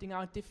pointing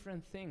out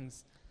different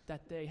things that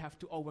they have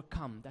to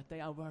overcome, that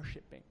they are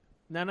worshiping.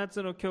 7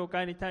つの教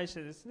会に対し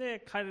てです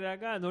ね、彼ら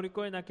が乗り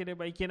越えなけれ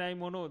ばいけない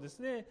ものをです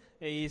ね、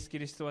イエス・キ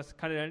リストは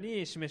彼ら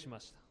に示しま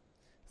した。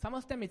 Some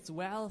of them it's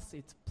wealth,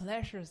 it's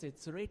pleasures,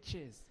 it's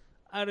riches.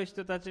 ある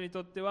人たちに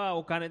とっては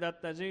お金だっ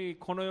たり、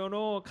この世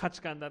の価値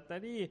観だった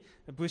り、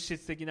物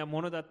質的な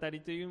ものだった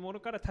りというもの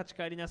から立ち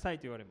返りなさい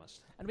と言われまし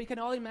た。 And we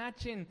can all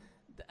imagine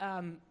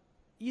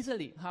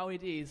easily how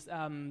it is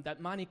that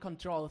money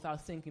controls our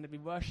thinking, that we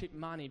worship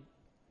money.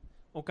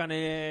 お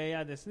金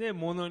やですね、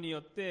物に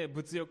よって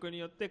物欲に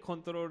よってコ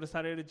ントロール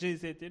される人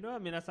生というのは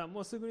皆さん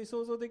もすぐに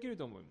想像できる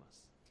と思いま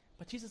す。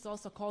 But Jesus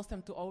also calls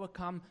them to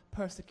overcome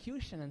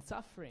persecution and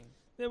suffering.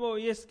 でも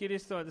イエス・キリ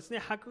ストはです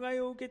ね、迫害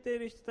を受けてい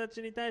る人た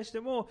ちに対して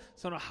も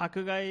その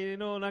迫害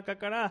の中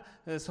から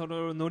それ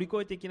を乗り越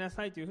えていきな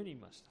さいというふうに言い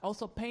ました。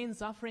 Also, pain,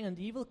 suffering, and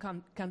evil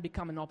can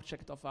become an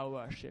object of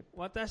our worship.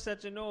 私た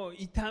ちの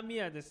痛み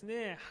やです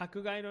ね、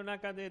迫害の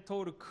中で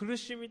通る苦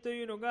しみと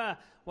いうのが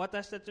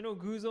私たちの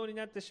偶像に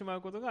なってしま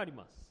うことがあり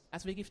ます。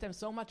 As we give them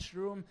so much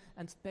room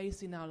and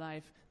space in our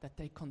life that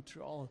they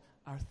control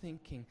our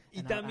thinking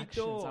and our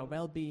actions, our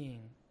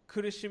well-being.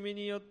 苦しみ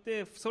によっ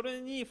てそ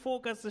れにフォー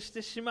カスし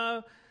てしま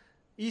う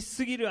言い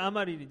過ぎるあ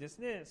まりにです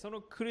ね、そ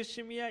の苦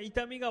しみや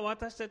痛みが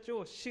私たち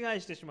を支配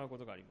してしまうこ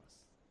とがありま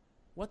す。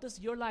 What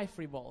does your life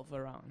revolve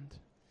around?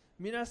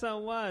 皆さ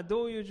んは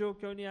どういう状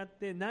況にあっ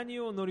て何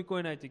を乗り越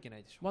えないといけな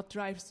いでしょうか。 What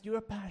drives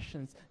your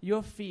passions, your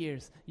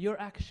fears, your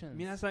actions?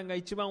 皆さんが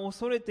一番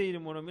恐れている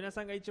もの、皆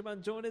さんが一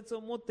番情熱を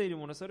持っている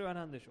もの、それは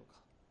何でしょうか。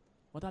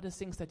 What are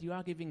the things that you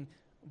are giving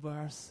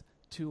worth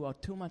to or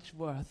too much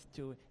worth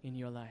to in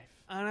your life?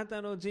 あな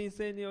たの人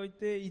生におい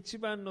て一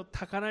番の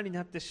宝に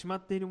なってしま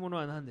っているもの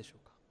は何でしょ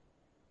うか。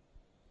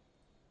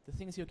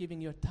 The things you're giving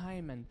your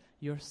time and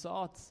your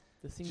thoughts,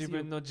 the 自 things,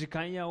 分の時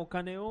間やお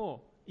金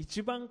を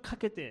一番か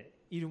けて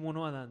いるも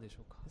のは何でし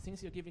ょうか。 the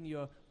things you're giving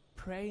your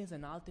praise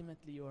and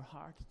ultimately your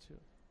heart to.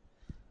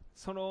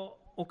 その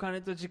お金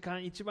と時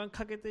間一番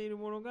かけている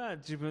ものが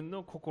自分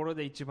の心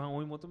で一番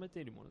追い求めて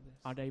いるものです。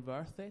 Are they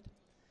worth it?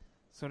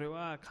 それ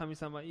は神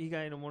様以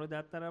外のものであ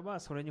ったらば、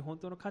それに本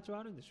当の価値は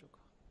あるんでしょうか。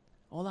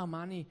 All our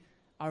money,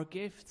 our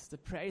gifts, the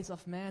praise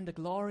of man, the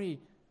glory,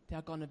 they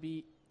are going to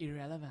be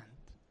irrelevant.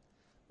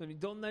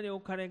 どんなにお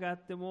金があっ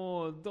て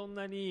も、どん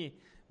なに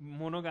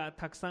ものが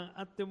たくさん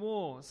あって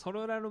も、そ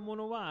れらのも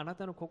のはあな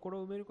たの心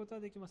を埋めること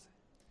はできません。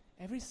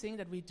Everything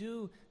that we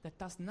do that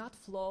does not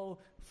flow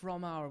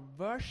from our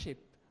worship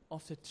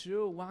of the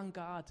true one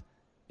God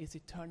is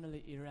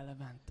eternally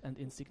irrelevant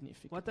and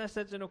insignificant. 私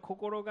たちの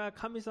心が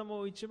神様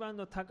を一番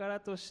の宝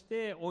とし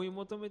て追い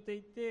求めて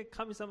いて、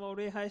神様を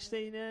礼拝し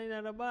ていない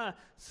ならば、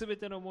すべ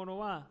てのもの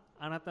は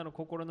あなたの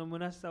心の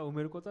虚しさを埋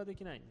めることはで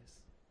きないんで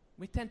す。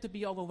We tend to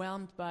be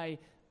overwhelmed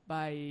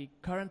by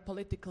current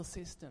political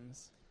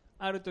systems.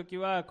 ある時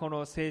はこの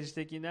政治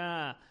的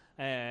な、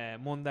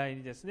問題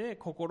にですね、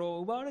心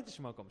を奪われて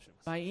しまうかもしれ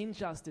ません。By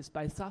injustice,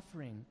 by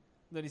suffering.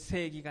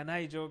 正義がな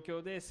い状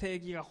況で正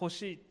義が欲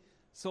しい、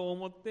そう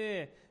思っ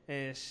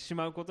て、し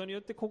まうことによ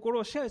って心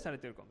を支配され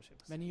ているかもしれ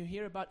ません。When you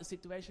hear about the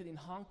situation in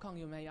Hong Kong,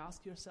 you may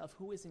ask yourself,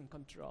 who is in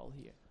control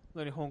here?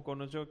 香港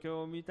の状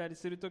況を見たり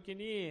するとき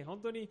に、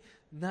本当に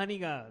何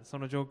がそ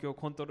の状況を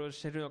コントロール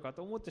しているのか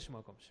と思ってしま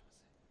うかもしれ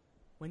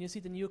ません。When you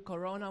see the new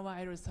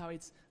coronavirus,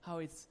 how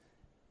it's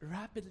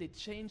rapidly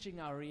changing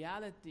our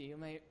reality, you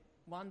may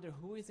wonder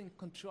who is in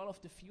control of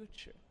the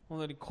future. 本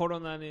当にコロ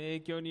ナの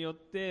影響によっ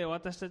て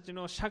私たち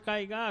の社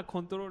会が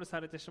コントロールさ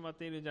れてしまっ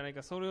ているんじゃない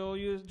か、そう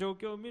いう状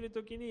況を見る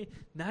ときに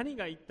何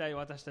が一体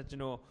私たち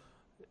の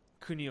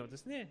国をで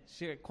すね、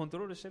コント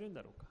ロールしているん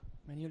だろうか。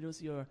When you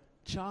lose your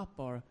job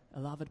or a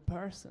loved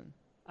person,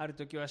 ある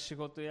時は仕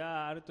事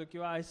やある時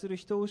は愛する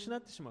人を失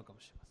ってしまうかも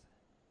しれ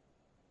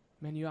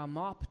ません。 when you are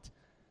mobbed,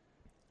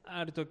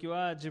 ある時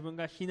は自分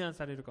が非難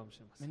されるかもし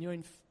れません。 when you're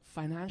in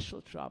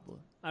financial trouble.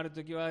 ある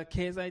時は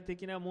経済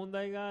的な問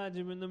題が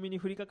自分の身に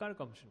降りかかる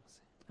かもしれませ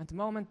ん。 At the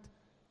moment,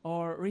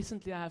 or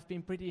recently, I have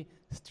been pretty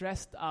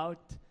stressed out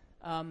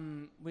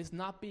with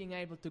not being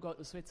able to go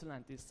to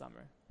Switzerland this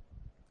summer.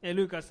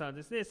 ルーカスさんは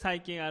ですね、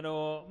最近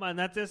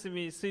夏休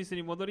みスイス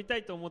に戻りた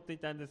いと思ってい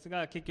たんです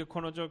が、結局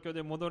この状況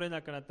で戻れ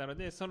なくなったの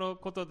で、その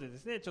ことでで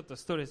すね、ちょっと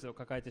ストレスを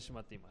抱えてし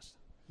まっていました。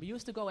We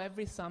used to go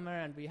every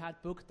summer and we had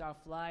booked our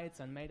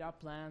flights and made our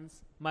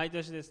plans. 毎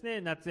年です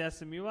ね、夏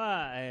休み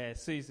は、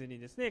スイスに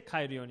ですね、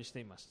帰るようにして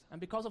いました。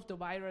 And because of the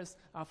virus,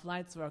 our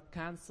flights were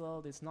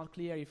cancelled. It's not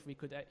clear if we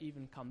could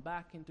even come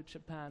back into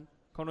Japan.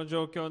 この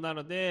状況な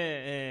の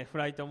で、フ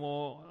ライト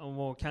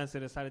もうキャンセ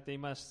ルされてい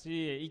ます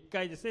し、一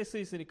回ですね、ス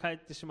イスに帰っ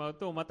てしまう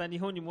とまた日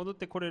本に戻っ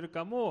てこれる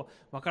かも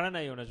わから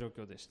ないような状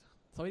況でした。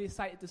 So we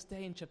decided to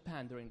stay in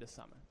Japan during the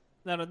summer.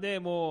 なので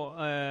もう、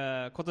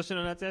今年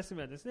の夏休み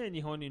はですね、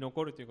日本に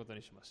残るということ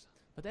にしまし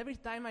た。 But every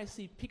time I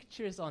see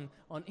pictures on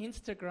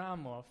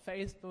Instagram or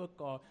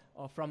Facebook or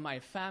from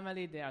my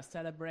family, they are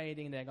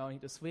celebrating, they're going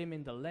to swim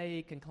in the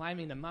lake and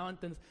climbing the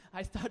mountains,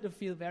 I start to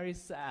feel very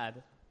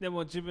sad. で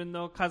も自分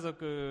の家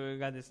族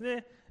がです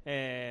ね、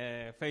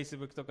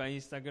Facebook とか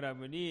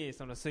Instagram に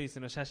そのスイス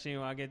の写真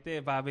を上げ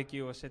てバーベキ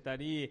ューをしてた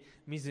り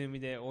湖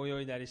で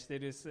泳いだりしてい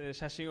る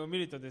写真を見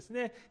るとです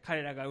ね、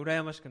彼らが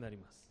羨ましくなり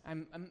ます。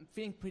 I'm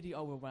feeling pretty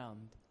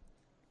overwhelmed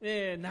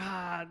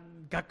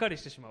がっかり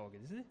してしまうわけ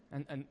ですね。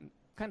 and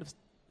kind of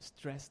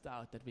stressed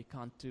out that we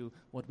can't do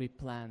what we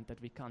planned, that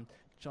we can't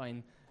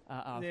join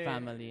our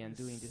family and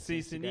doing this スイ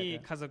things スに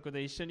together. 家族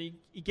で一緒に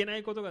行けな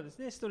いことがです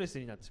ね、ストレス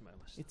になってしまい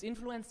ました。 It's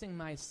influencing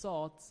my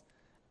thoughts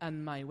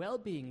and my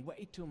well-being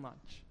way too much.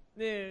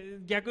 で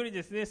逆に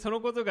ですね、その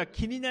ことが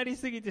気になり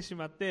すぎてし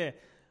まっ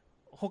て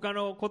他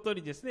のこと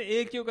にですね、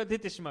影響が出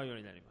てしまうよう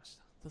になりまし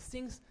た。 So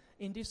things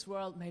in this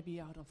world may be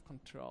out of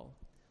control.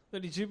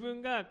 自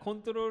分がコ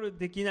ントロール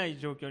できない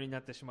状況にな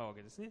ってしまうわ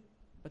けですね。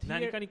 But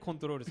何 here, かにコン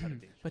トロールされ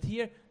ている。 but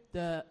here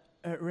the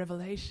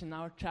Revelation,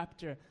 our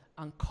chapter,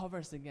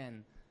 uncovers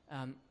again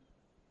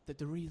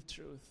the real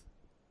truth.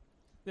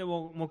 で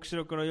も黙示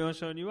録の4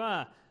章に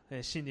は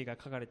真理が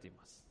書かれてい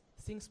ます。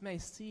 Things may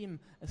seem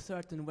a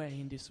certain way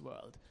in this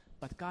world,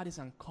 but God is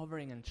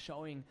uncovering and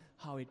showing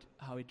how it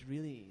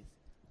really is.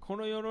 こ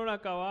の世の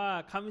中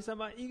は神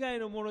様以外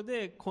のもの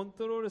でコン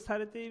トロールさ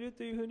れている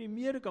というふうに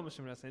見えるかもし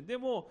れません。で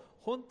も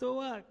本当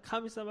は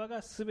神様が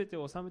全て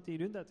を治めてい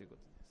るんだというこ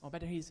とです。 Or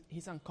better,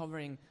 he's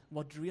uncovering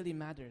what really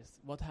matters,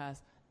 what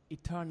has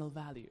eternal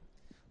value.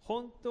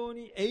 本当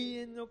に永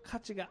遠の価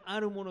値があ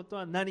るものと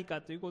は何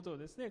かということを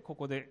ですね、こ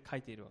こで書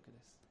いているわけで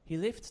す。 He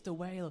lifts the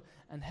veil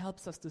and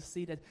helps us to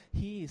see that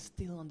he is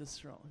still on the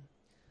throne.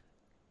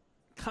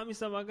 神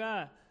様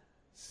が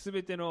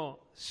全ての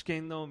主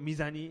権の御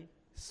座に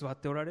座っ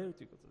ておられる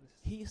ということです。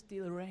 He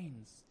still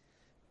reigns.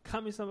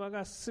 神様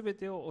が全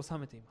てを治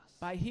めています。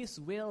 By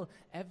his will,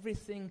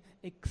 everything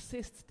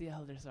exists, the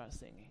elders are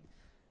singing.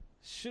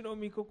 主の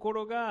御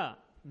心が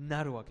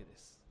なるわけで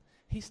す。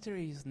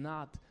 History is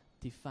not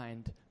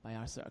defined by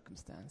our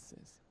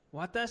circumstances.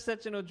 私た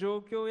ちの状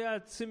況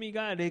や罪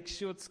が歴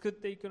史を作っ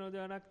ていくので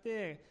はなく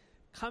て、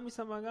神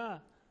様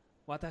が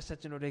私た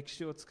ちの歴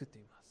史を作って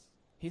います。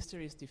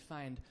 History is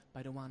defined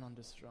by the one on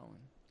the throne.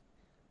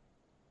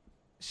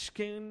 主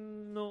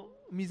権の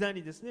御座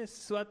にですね、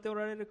座ってお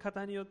られる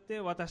方によって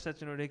私た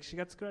ちの歴史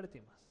が作られて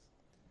います。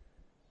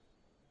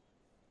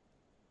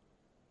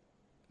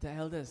 The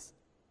elders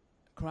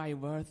cry,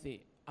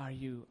 "Worthy are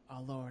you,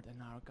 our Lord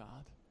and our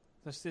God."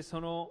 そしてそ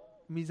の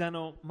御座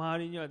の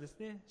周りにはです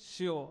ね、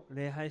主を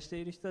礼拝して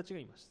いる人たちが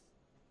います。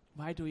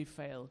Why do we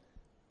fail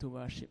to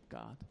worship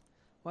God?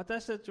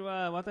 私たち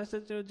は私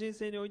たちの人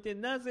生において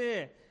な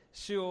ぜ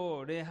主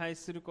を礼拝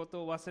するこ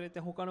とを忘れて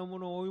他のも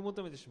のを追い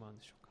求めてしまうん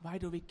でしょうか。 Why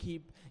do we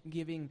keep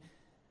giving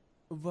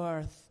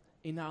worth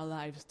in our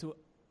lives to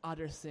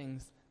other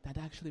things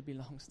that actually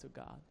belongs to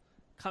God?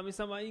 神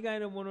様以外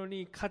のもの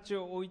に価値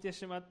を置いて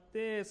しまっ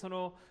て、そ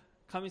の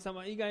神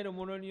様以外の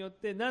ものによっ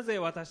てなぜ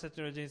私た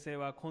ちの人生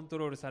はコント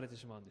ロールされて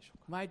しまうんでしょ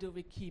うか。 Why do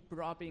we keep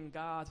robbing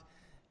God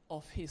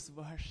of His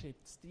worship,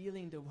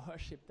 stealing the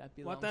worship that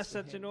belongs 私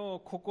to たち Him?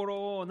 の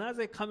心をな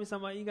ぜ神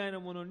様以外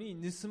のもの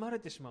に盗まれ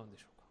てしまうんで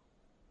しょうか。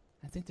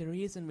 I think the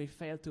reason we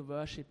fail to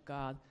worship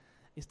God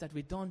is that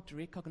we don't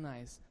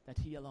recognize that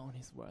He alone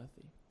is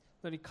worthy.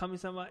 神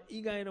様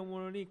以外のも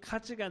のに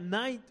価値が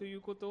ないとい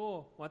うこと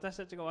を私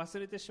たちが忘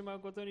れてしまう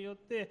ことによっ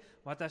て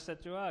私た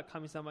ちは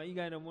神様以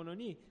外のもの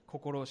に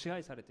心を支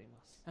配されてい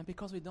ます。 And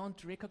because we don't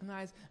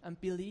recognize and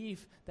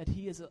believe that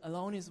He is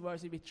alone is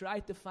worthy, we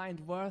try to find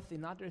worth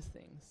in other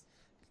things.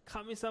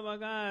 神様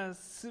が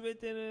全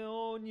て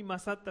のに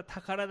勝った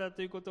宝だ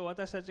ということを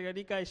私たちが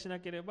理解し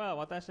なければ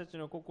私たち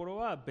の心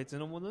は別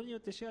のものによ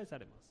って支配さ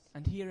れます。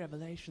 And here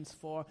Revelations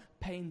 4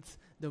 paints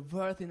the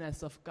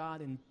worthiness of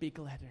God in big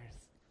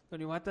letters.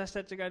 私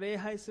たちが礼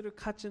拝する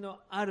価値の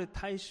ある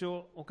対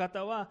象、お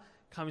方は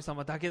神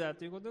様だけだ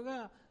ということ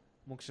が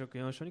黙示録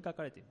4章に書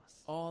かれていま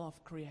す。 All of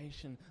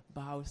creation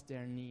bows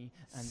their knee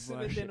and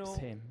全ての worships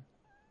Him.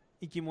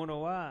 生き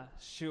物は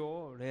主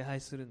を礼拝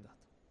するんだと。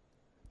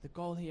 The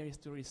goal here is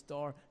to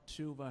restore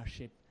true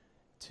worship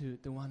to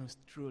the one who's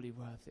truly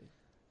worthy.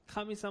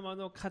 神様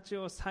の価値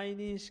を再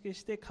認識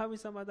して神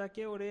様だ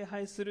けを礼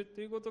拝する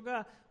ということ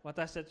が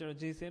私たちの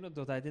人生の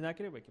土台でな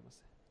ければいけま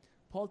せん。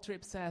 Paul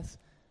Tripp says,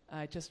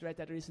 I just read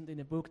that recently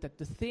in a book, that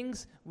the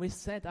things we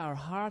set our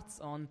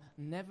hearts on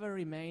never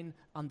remain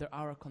under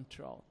our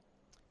control.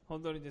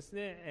 本当にです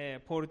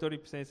ね、ポール・トリ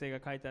ップ先生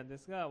が書いたんで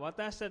すが、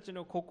私たち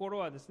の心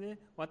はですね、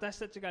私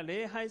たちが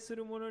礼拝す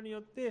るものによ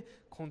って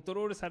コント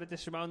ロールされて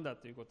しまうんだ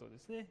ということをで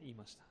すね、言い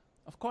ました。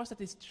 Of course,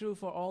 that is true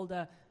for all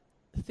the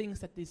things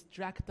that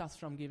distract us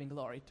from giving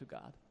glory to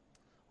God.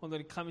 本当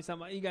に神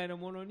様以外の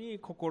ものに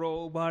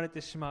心を奪われ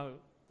てしまう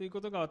というこ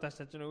とが私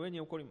たちの上に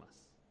起こりま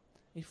す。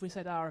 If we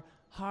set our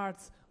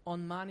hearts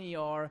on money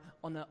or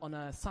on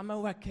a summer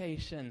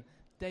vacation,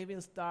 they will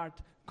start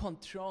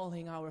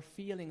controlling our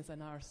feelings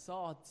and our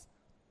thoughts.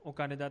 お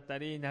金だった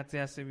り夏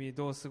休み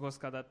どう過ごす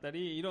かだった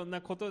りいろん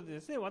なことでで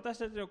すね、私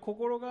たちの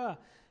心が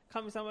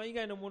神様以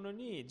外のもの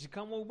に時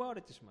間を奪わ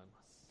れてしまいま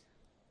す。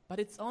 But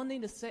it's only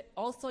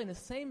also in the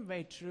same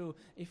way true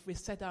if we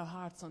set our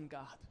hearts on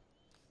God.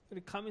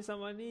 神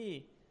様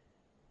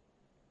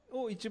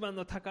を一番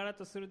の宝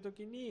とすると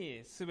き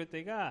に全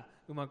てが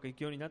うまくい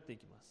くようになってい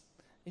きます。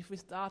 If we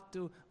start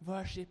to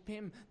worship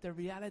Him, the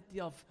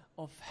reality of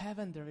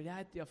heaven, the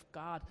reality of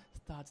God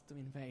starts to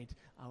invade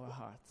our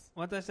hearts.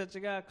 私たち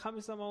が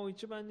神様を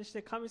一番にし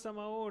て神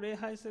様を礼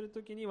拝する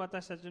ときに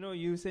私たちの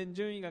優先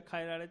順位が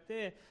変えられ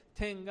て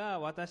天が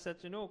私た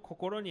ちの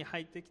心に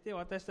入ってきて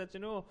私たち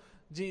の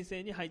人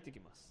生に入ってき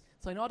ます。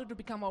 So in order to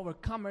become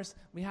overcomers,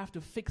 we have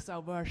to fix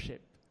our worship.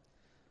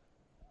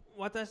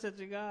 私た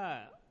ち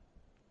が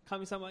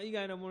神様以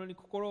外のものに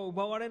心を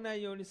奪われな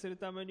いようにする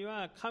ために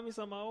は神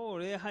様を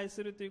礼拝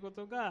するというこ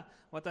とが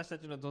私た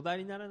ちの土台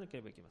にならなけ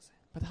ればいけません。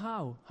 But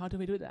how? How do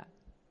we do that?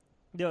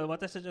 では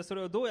私たちはそ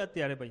れをどうやっ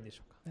てやればいいんでし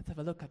ょうか。 Let's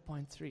have a look at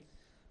point 3.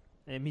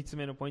 3つ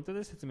目のポイント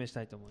で説明し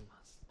たいと思い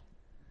ます。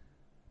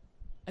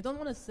 I don't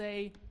want to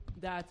say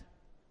that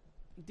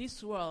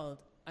this world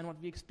and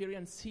what we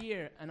experience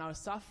here and our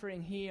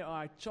suffering here or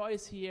our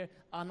choice here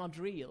are not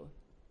real.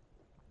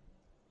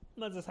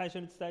 まず最初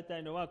に伝えた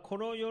いのはこ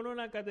の世の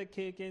中で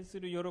経験す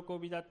る喜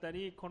びだった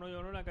りこの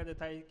世の中で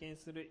体験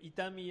する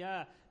痛み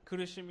や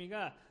苦しみ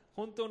が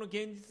本当の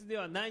現実で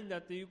はないん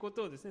だというこ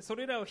とをですね、そ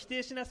れらを否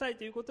定しなさい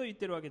ということを言っ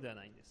ているわけでは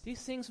ないんです。 These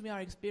things we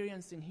are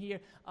experiencing here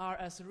are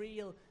as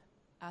real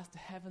as the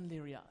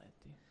heavenly reality.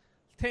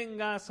 天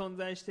が存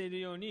在している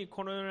ように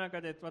この世の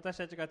中で私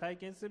たちが体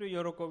験する喜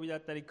びだっ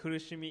たり苦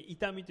しみ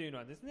痛みというの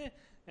はですね、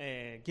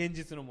現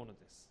実のもの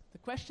です。 The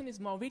question is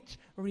more, which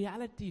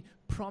reality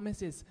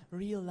promises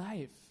real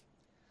life?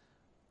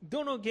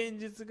 どの現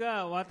実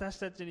が私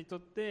たちにと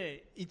っ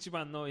て一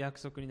番の約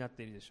束になっ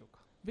ているでしょうか。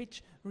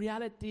 Which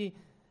reality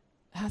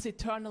has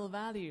eternal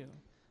value?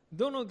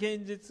 どの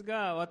現実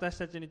が私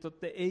たちにとっ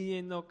て永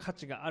遠の価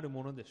値がある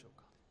ものでしょう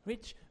か。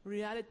 Which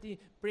reality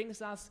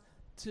brings us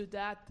to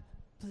that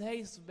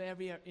place where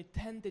we are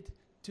intended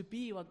to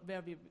be,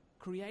 where we were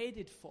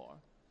created for?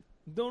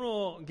 ど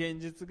の現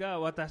実が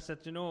私た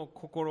ちの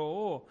心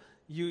を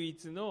唯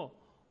一の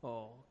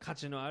価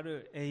値のあ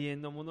る永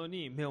遠のもの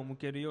に目を向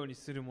けるように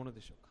するもので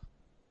しょうか。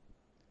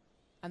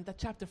 And that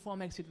chapter 4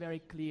 makes it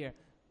very clear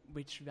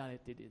which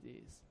reality it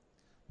is.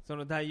 そ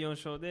の第4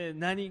章で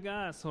何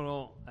がそ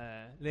の、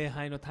礼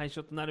拝の対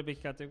象となるべ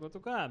きかということ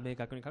が明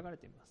確に書かれ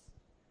ています。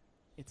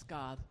 It's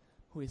God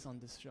who is on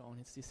this throne.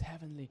 It's this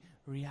heavenly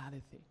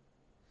reality.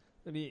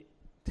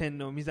 天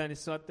の御座に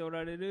座ってお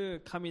られ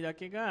る神だ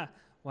けが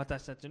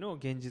私たちの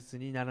現実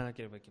にならな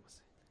ければいけま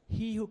せん。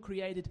 He who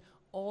created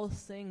all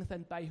things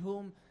and by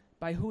whom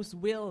by whose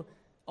will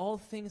all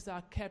things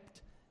are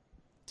kept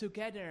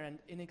together and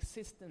in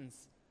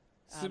existence.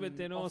 すべ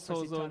ての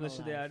創造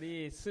主であ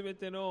り、すべ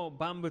ての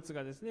万物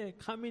がですね、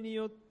神に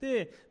よっ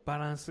てバ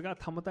ランスが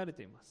保たれ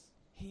ています。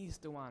He is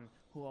the one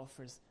who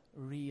offers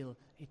real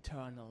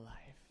eternal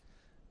life.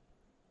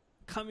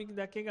 神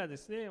だけがで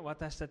すね、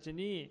私たち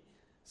に、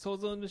創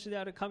造主で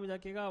ある神だ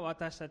けが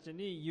私たち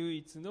に唯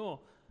一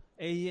の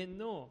永遠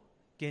の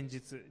現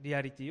実、リ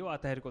アリティを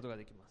与えることが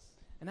できます。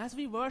And as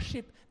we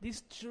worship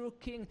this true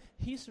King,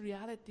 His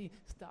reality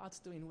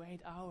starts to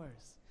invade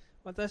ours.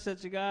 私た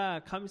ち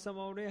が神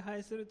様を礼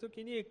拝すると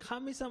きに、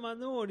神様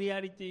のリア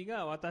リティ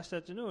が私た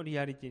ちのリ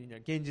アリティにな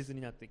る、現実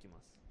になってきま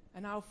す。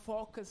And our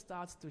focus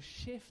starts to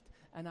shift,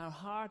 and our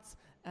hearts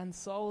and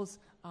souls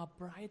are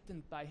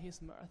brightened by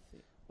His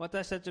mercy.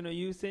 私たちの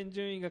優先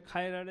順位が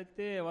変えられ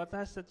て、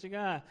私たち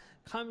が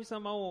神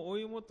様を追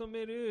い求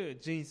める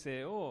人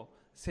生を、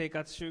生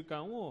活習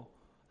慣を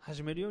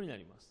始めるようにな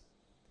ります。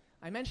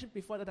I mentioned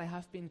before that I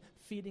have been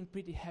feeling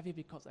pretty heavy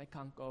because I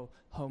can't go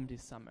home this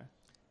summer.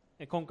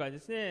 今回で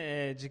す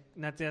ね、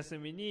夏休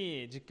み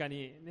に実家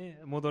に、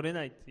ね、戻れ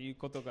ないという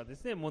ことがで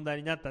すね、問題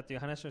になったという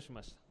話をし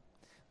まし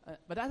た。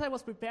But as I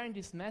was preparing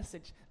this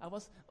message, I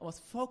was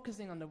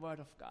focusing on the Word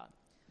of God.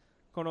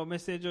 このメッ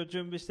セージを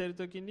準備している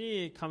とき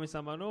に、神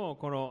様の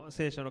この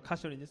聖書の箇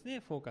所にですね、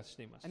フォーカスし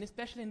ていました。And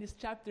especially in this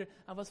chapter,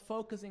 I was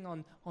focusing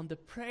on the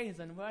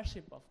praise and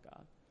worship of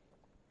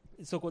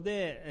God. そこ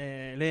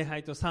で、礼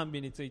拝と賛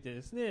美について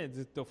ですね、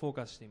ずっとフォー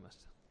カスしていまし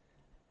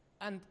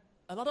た。And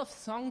a lot of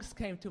songs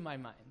came to my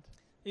mind.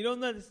 いろん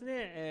なです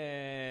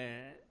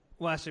ね、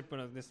ワーシップ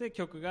のですね、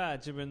曲が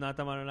自分の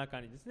頭の中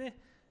にですね、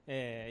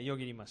よ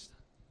ぎりました。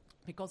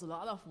Because a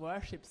lot of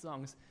worship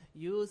songs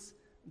use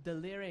the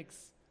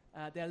lyrics,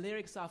 their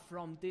lyrics are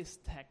from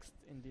this text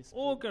in this book.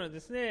 多くの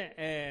です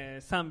ね、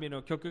賛美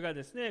の曲が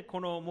ですね、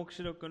この黙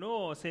示録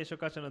の聖書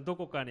箇所のど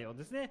こかを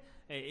ですね、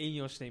引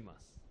用していま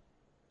す。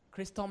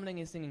Chris Tomlin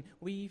is singing,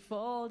 "We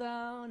fall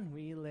down,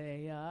 we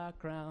lay our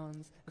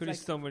crowns." クリ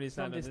ス・トムリン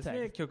さんのです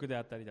ね、曲で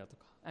あったりだと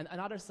か。And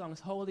another song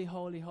is "Holy,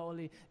 Holy,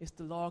 Holy is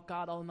the Lord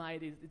God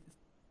Almighty."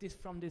 This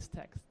from this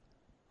text.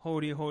 ホ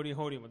ーリー、ホーリー、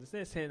ホーリーもです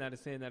ね、聖なる、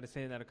聖なる、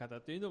聖なる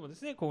方というのもで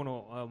すね、こ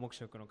の黙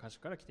示録の箇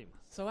所から来てい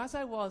ます。So as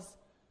I was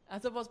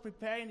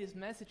preparing this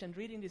message and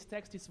reading this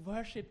text, this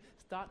worship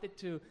started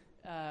to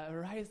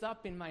rise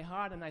up in my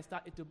heart, and I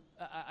started to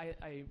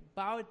I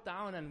bowed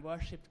down and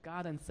worshipped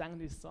God and sang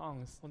these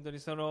songs. 本当に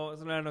それ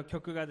らの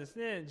曲がです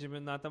ね、自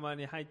分の頭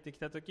に入ってき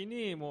たとき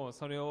に、もう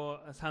それを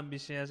賛美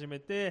し始め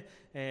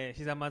て、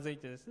ひざまずい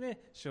てですね、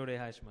主を礼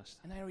拝しまし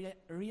た。And I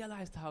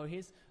realized how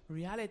His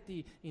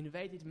reality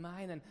invaded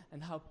mine,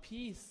 and how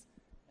peace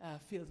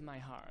filled my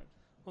heart.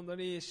 本当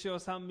に主を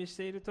賛美し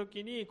ていると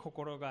きに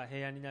心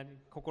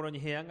に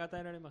平安が与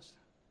えられまし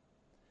た。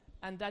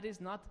And that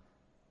is not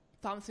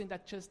something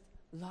that just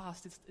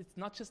lasts. It's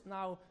not just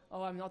now,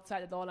 oh, I'm not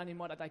sad at all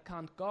anymore that I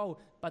can't go.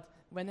 But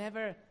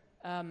whenever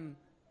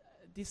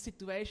these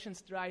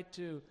situations try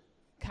to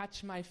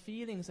catch my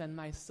feelings and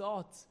my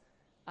thoughts,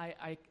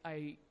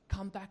 I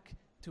come back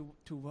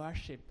to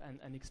worship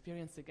and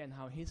experience again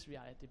how His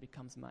reality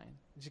becomes mine.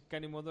 実家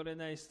に戻れ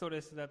ないスト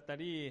レスだった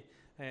り、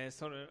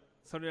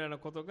それらの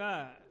こと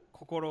が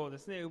心をで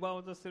すね、奪お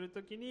うとする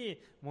ときに、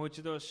もう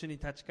一度主に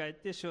立ち返っ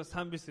て主を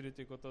賛美する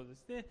ということをで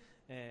す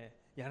ね、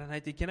やらな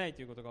いといけない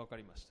ということが分か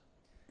りました。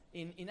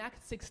In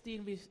Acts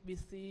 16, we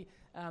see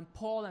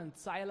Paul and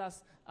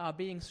Silas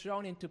being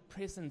thrown into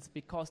prisons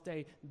because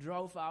they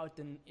drove out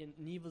an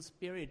evil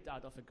spirit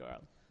out of a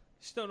girl.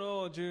 使徒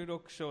の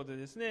16章で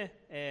です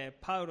ね、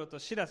パウロと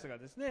シラスが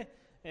ですね、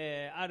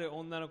ある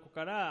女の子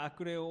から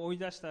悪霊を追い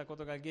出したこ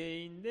とが原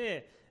因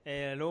で、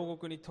牢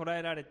獄に捕ら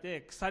えられ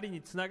て、鎖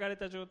につながれ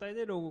た状態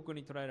で牢獄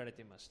に捕らえられ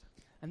ていました。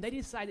And they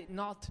decided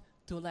not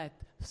to let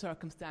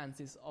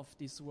circumstances of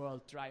this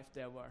world drive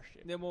their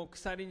worship. でも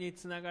鎖に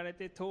つながれ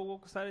て投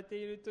獄されて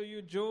いるとい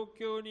う状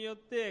況によっ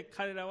て、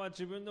彼らは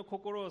自分の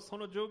心をそ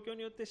の状況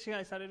によって支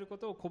配されるこ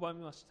とを拒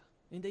みました。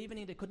In the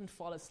evening, they couldn't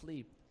fall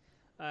asleep.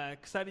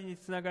 鎖に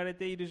つながれ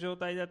ている状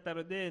態だった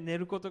ので寝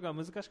ることが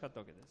難しかっ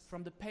たわけです。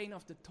 From the pain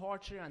of the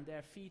torture, and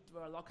their feet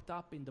were locked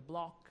up in the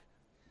block.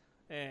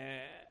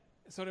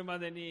 それま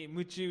でに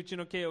鞭打ち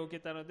の刑を受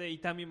けたので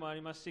痛みもあ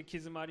りますし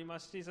傷もありま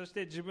すし、そし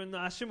て自分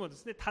の足もで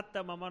すね、立っ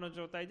たままの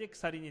状態で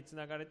鎖につ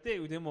ながれて、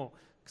腕も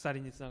鎖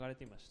につながれ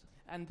ていまし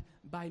た。 And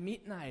by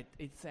midnight,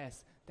 it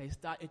says, they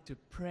started to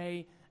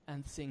pray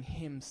and sing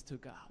hymns to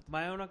God.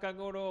 真夜中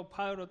頃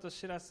パウロと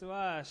シラス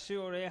は主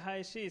を礼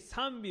拝し、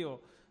賛美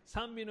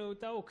の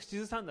歌を口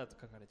ずさんだと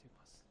書かれてい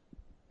ます。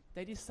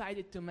 They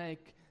decided to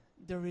make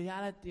the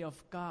reality of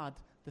God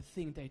the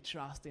thing they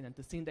trust in and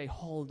the thing they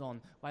hold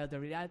on, while the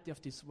reality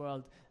of this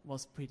world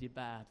was pretty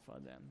bad for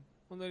them.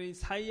 本当に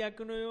最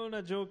悪のよう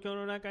な状況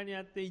の中に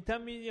あって、痛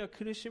みや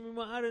苦しみ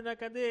もある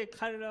中で、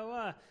彼ら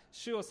は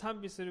主を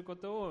賛美するこ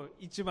とを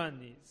一番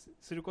に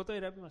することを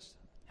選びまし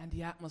た。 And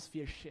the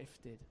atmosphere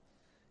shifted.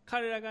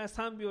 彼らが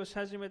賛美をし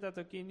始めた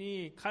とき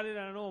に、彼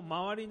らの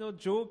周りの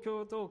状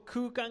況と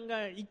空間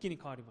が一気に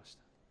変わりまし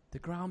た。 The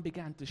ground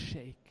began to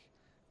shake.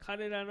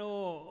 彼ら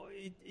の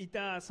い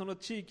たその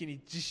地域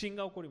に地震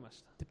が起こりま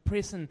した。 The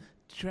prison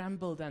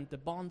trembled and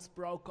the bonds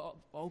broke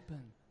open.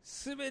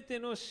 すべて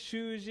の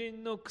囚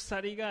人の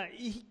鎖が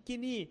一気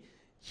に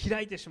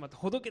開いてしまった、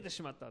ほどけて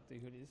しまったとい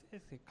うふうにです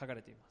ね、書か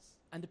れています。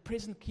And the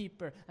prison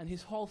keeper and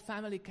his whole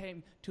family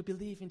came to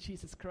believe in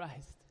Jesus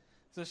Christ.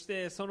 そし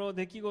てその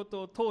出来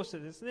事を通して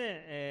です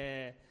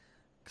ね、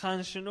看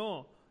守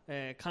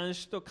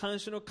と看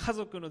守の家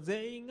族の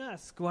全員が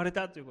救われ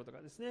たということ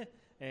がですね、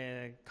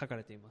書か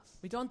れています。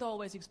 We don't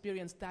always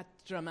experience that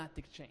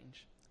dramatic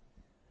change.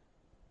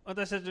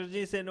 私たちの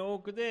人生の多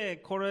くで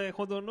これ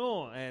ほど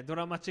の、ド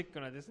ラマチック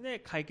なですね、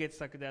解決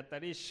策であった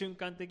り、瞬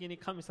間的に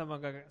神様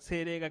が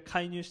聖霊が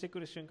介入してく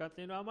る瞬間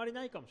というのはあまり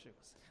ないかもしれま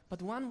せん。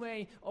 But one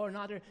way or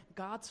another,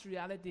 God's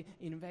reality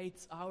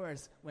invades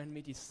ours when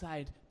we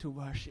decide to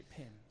worship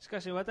Him. しか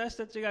し私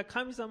たちが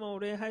神様を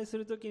礼拝す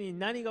るときに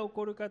何が起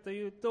こるかと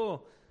いう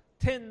と、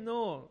天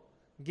の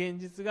現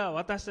実が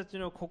私たち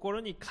の心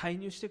に介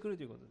入してくる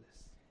ということで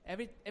す。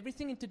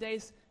Everything in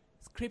today's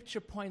scripture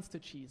points to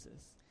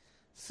Jesus.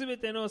 すべ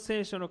ての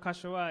聖書の箇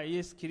所はイ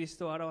エス・キリス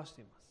トを表し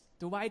ています。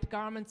 The white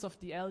garments of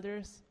the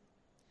elders,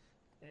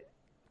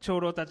 長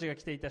老たちが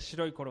着ていた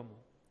白い衣、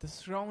 the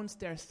thrones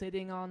they're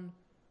sitting on,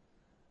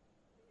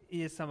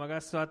 イエス様が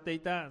座ってい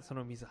たそ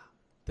の御座、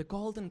 the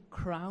golden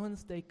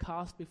crowns they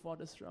cast before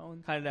the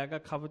throne, 彼らが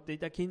かぶってい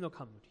た金の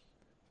冠、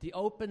 the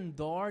open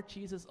door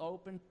Jesus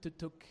opened to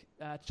took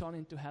John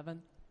into heaven.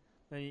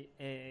 イ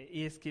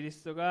エス・キリ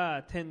スト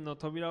が天の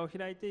扉を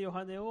開いてヨ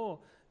ハネ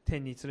を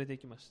天に連れて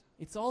行きまし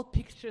た。 It's all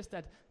pictures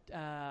that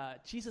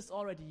Jesus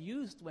already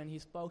used when he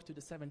spoke to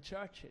the 7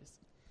 churches.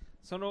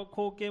 その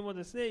光景も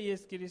ですね、イエ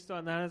ス・キリスト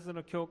は7つ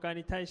の教会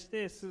に対し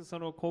てそ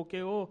の光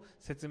景を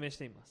説明し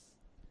ています。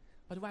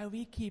 But while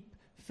we keep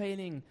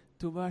failing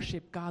to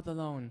worship God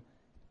alone,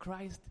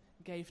 Christ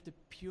gave the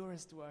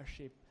purest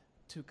worship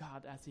to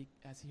God as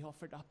he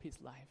offered up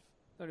his life.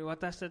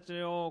 私たち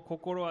の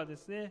心はで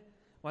すね、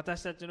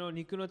私たちの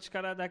肉の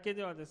力だけ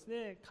ではです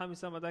ね、神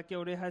様だけ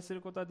を礼拝す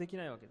ることはでき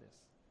ないわけで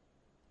す。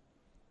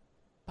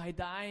 By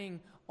dying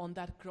on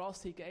that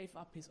cross, he gave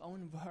up his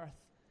own worth.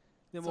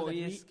 で So も that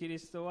イエス・キリ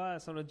ストは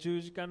その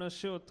十字架の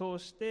死を通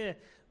して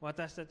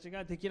私たち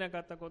ができなか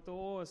ったこ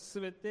とをす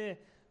べ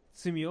て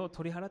罪を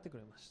取り払ってく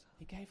れました。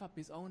 He gave up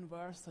his own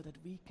worth so that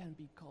we can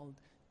be called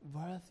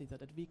worthy, so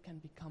that we can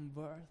become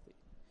worthy.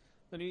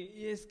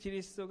 イエス・キ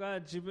リストが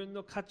自分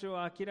の価値を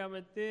諦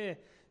め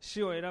て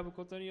死を選ぶ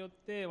ことによっ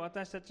て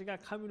私たちが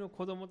神の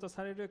子供と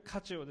される価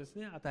値をです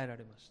ね、与えら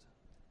れました。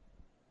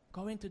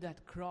 Going to that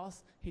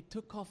cross, he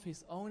took off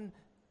his own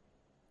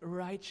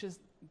righteous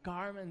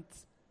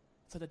garments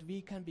so that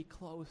we can be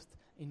clothed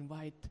in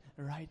white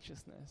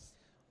righteousness.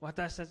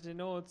 私たち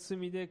の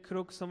罪で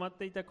黒く染まっ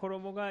ていた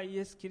衣がイ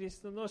エス・キリ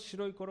ストの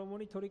白い衣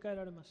に取り替え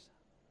られまし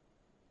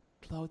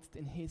た。 Clothed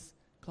in his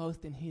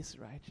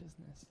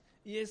righteousness.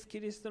 イエス・キ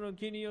リストの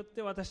義によっ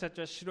て私た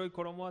ちは白い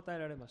衣を与え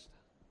られまし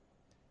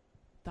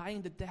た。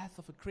 Dying the death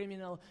of a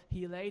criminal,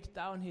 he laid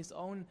down his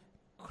own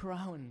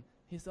crown,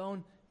 his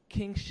own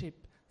kingship,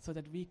 so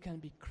that we can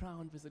be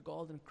crowned with the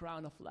golden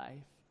crown of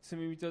life.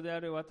 罪人であ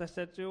る私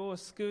たちを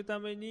救うた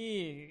め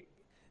に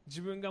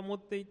自分が持っ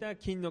ていた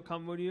金の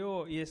冠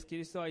をイエス・キ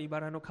リストは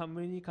茨の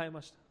冠に変え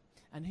ました。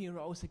 And he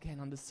rose again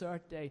on the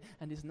third day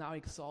and is now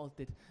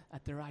exalted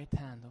at the right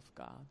hand of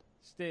God.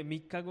 そして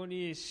3日後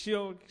に死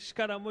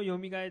からもよ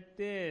みがえっ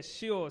て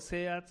死を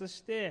制圧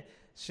して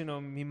死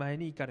の御前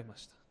に行かれま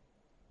した。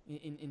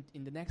 In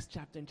the next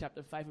chapter, in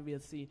chapter 5, we will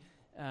see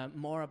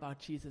more about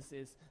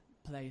Jesus'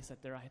 place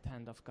at the right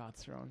hand of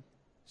God's throne.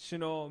 主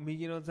の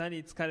右の座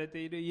に疲れて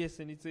いるイエ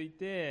スについ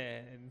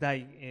て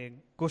第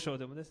5章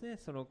でもですね、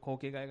その光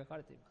景が描か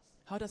れています。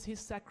 How does his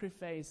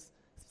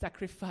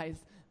sacrifice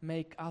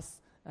make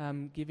us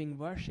giving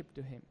worship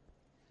to him?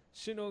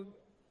 主の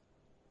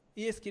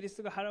イエス・キリス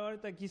トが払われ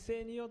た犠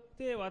牲によっ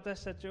て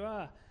私たち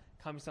は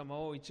神様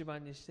を一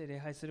番にして礼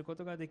拝するこ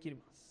とができま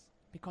す。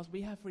 Because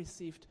we have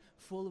received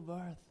full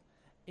worth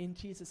in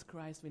Jesus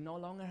Christ, we no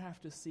longer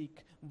have to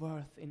seek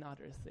worth in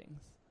other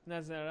things.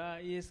 なぜなら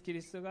イエス・キ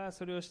リストが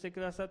それをしてく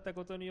ださった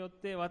ことによっ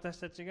て私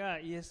たちが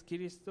イエス・キ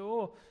リスト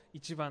を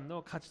一番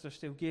の価値とし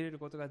て受け入れる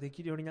ことがで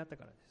きるようになった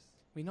からです。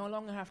 We no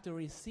longer have to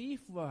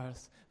receive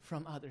worth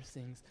from other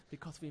things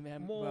because we were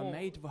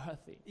made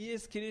worthy. イエ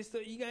ス・キリス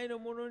ト以外の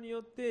ものによ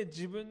って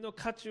自分の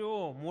価値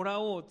をもら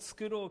おう、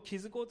作ろう、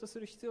築こうとす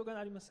る必要が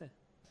ありません。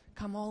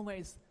 Come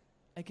always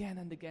again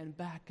and again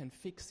back and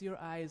fix your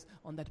eyes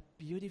on that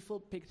beautiful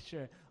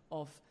picture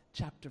of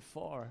chapter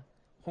 4.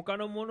 他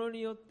のもの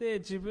によって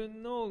自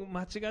分の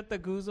間違った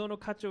偶像の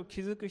価値を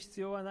築く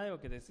必要はないわ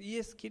けです。イ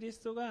エス・キリス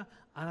トが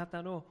あな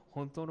たの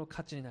本当の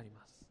価値になり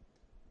ます。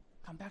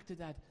 Come back to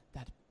that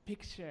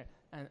picture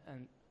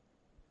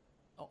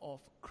of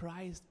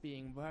Christ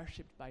being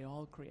worshipped by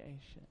all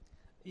creation.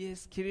 イエ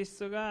ス・キリス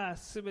トが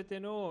すべて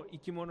の生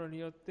き物に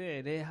よっ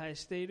て礼拝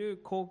してい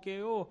る光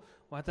景を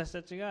私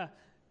たちが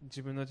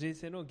自分の人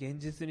生の現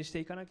実にして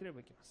いかなければ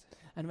いけません。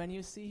 And when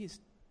you see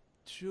his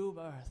true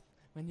worth,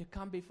 when you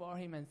come before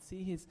him and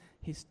see his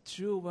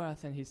true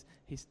worth and his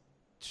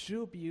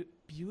true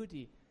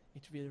beauty,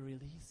 it will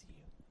release you.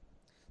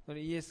 その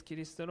イエス・キ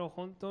リストの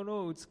本当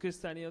の美し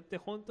さによって、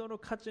本当の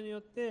価値によ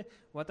って、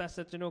私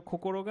たちの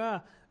心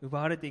が奪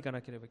われていか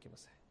なければいけま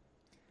せん。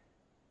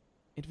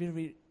It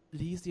will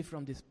release you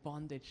from this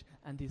bondage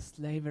and this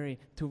slavery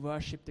to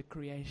worship the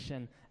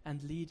creation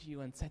and lead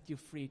you and set you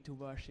free to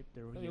worship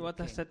the real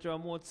私 King. たちは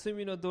もう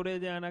罪の奴隷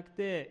ではなく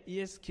て、イ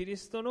エス・キリ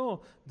スト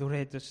の奴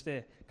隷とし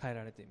て変え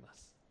られていま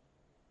す。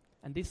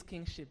And this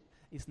kingship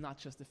is not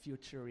just a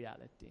future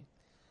reality.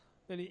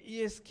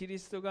 イエス・キリ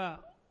ストが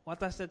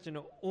私たち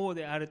の王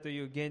であるとい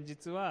う現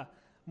実は、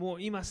も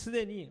う今す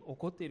でに起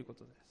こっているこ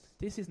とです。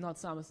This is not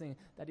something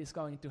that is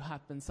going to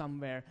happen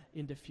somewhere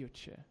in the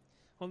future.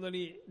 本当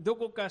にど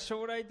こか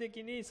将来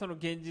的にその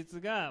現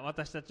実が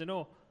私たち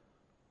の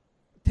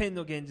天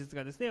の現実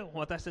がですね、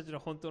私たちの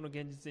本当の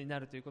現実にな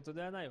るということ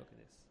ではないわけ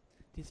です。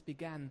This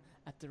began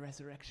at the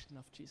resurrection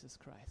of Jesus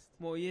Christ.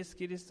 もうイエス・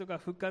キリストが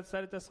復活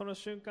されたその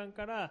瞬間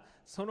から、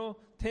その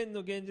天の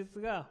現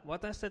実が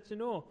私たち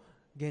の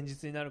現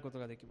実になること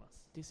ができま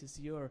す。This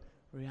is your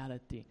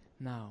reality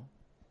now.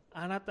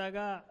 あなた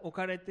が置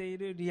かれてい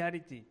るリア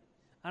リティ、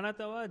あな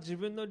たは自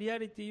分のリア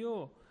リティ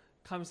を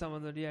神様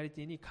のリアリ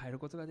ティに変える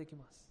ことができ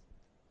ます。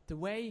The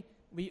way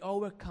we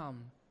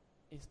overcome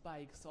is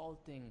by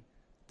exalting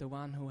the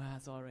one who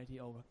has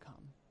already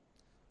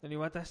overcome.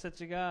 私た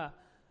ちが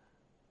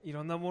い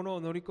ろんなもの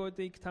を乗り越え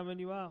ていくため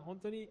には、本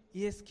当に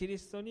イエス・キリ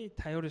ストに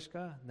頼るし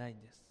かない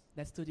んです。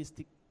Let's do this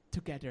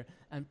together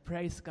and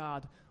praise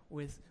God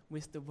with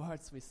the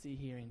words we see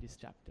here in this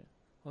chapter.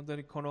 本当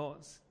にこの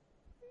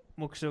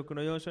黙示録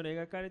の4章に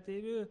描かれて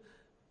いる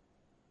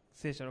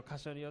聖書の箇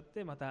所によっ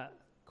て、また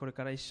これ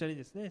から一緒に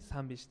ですね、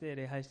賛美して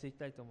礼拝していき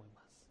たいと思い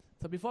ます。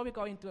So before we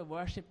go into a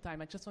worship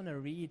time, I just want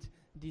to read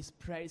this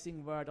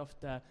praising word of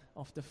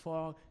the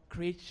four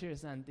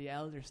creatures and the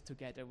elders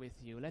together with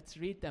you. Let's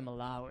read them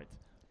aloud.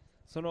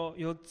 その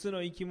4つ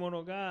の生き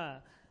物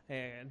が、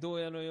どう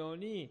やのよう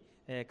に、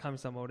神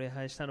様を礼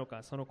拝したの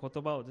か、その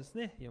言葉をです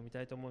ね、読み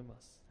たいと思いま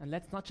す。And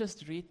let's not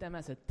just read them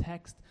as a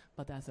text,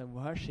 but as a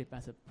worship,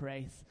 as a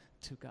praise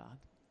to God.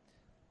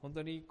 本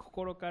当に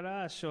心か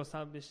ら主を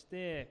賛美し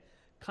て、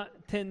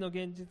天の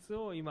現実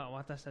を今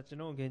私たち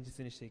の現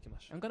実にしていきま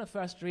しょう。I'm going to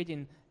first read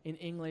in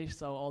English,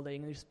 so all the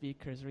English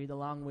speakers read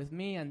along with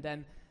me, and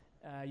then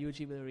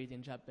Yuji will read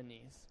in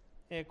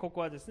Japanese. こ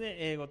こはですね、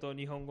英語と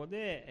日本語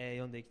で、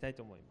読んでいきたい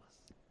と思いま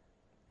す。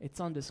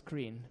It's on the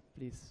screen,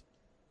 please.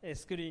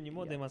 スクリーンに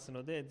も出ます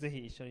ので、ぜ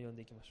ひ一緒に読ん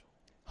でいきましょ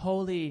う。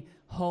Holy,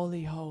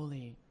 holy,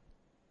 holy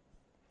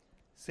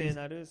聖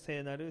なる、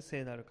聖なる、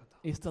聖なる方。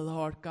is the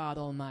Lord God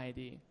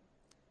Almighty,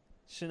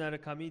 主なる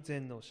神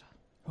全能者。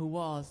who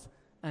was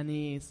and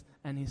is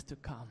to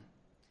come.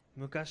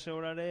 昔お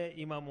られ、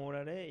今もお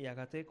られ、や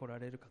がて来ら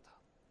れる方。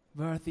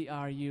Worthy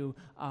are you,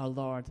 our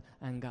Lord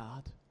and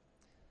God.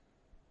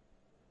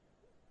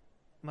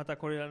 また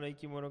これらの生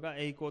き物が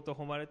栄光と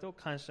誉れと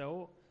感謝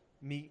を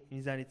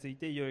御座につい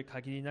て良い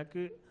限りな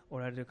くお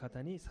られる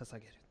方に捧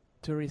げる。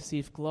To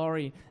receive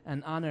glory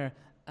and honor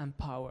and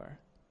power.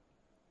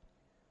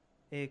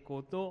 栄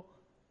光と、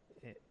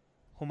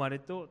誉れ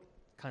と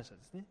感謝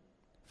ですね。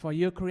For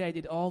you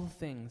created all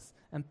things,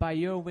 and by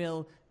your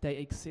will they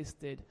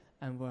existed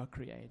and were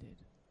created.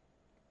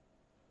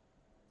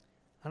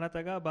 あな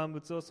たが万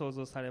物を創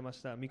造されま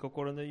した。御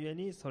心のゆえ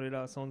にそれ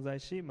らは存在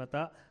し、ま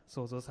た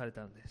創造され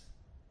たのです。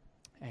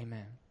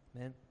Amen.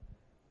 Amen.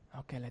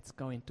 Okay, let's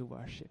go into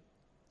worship.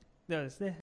 ではですね、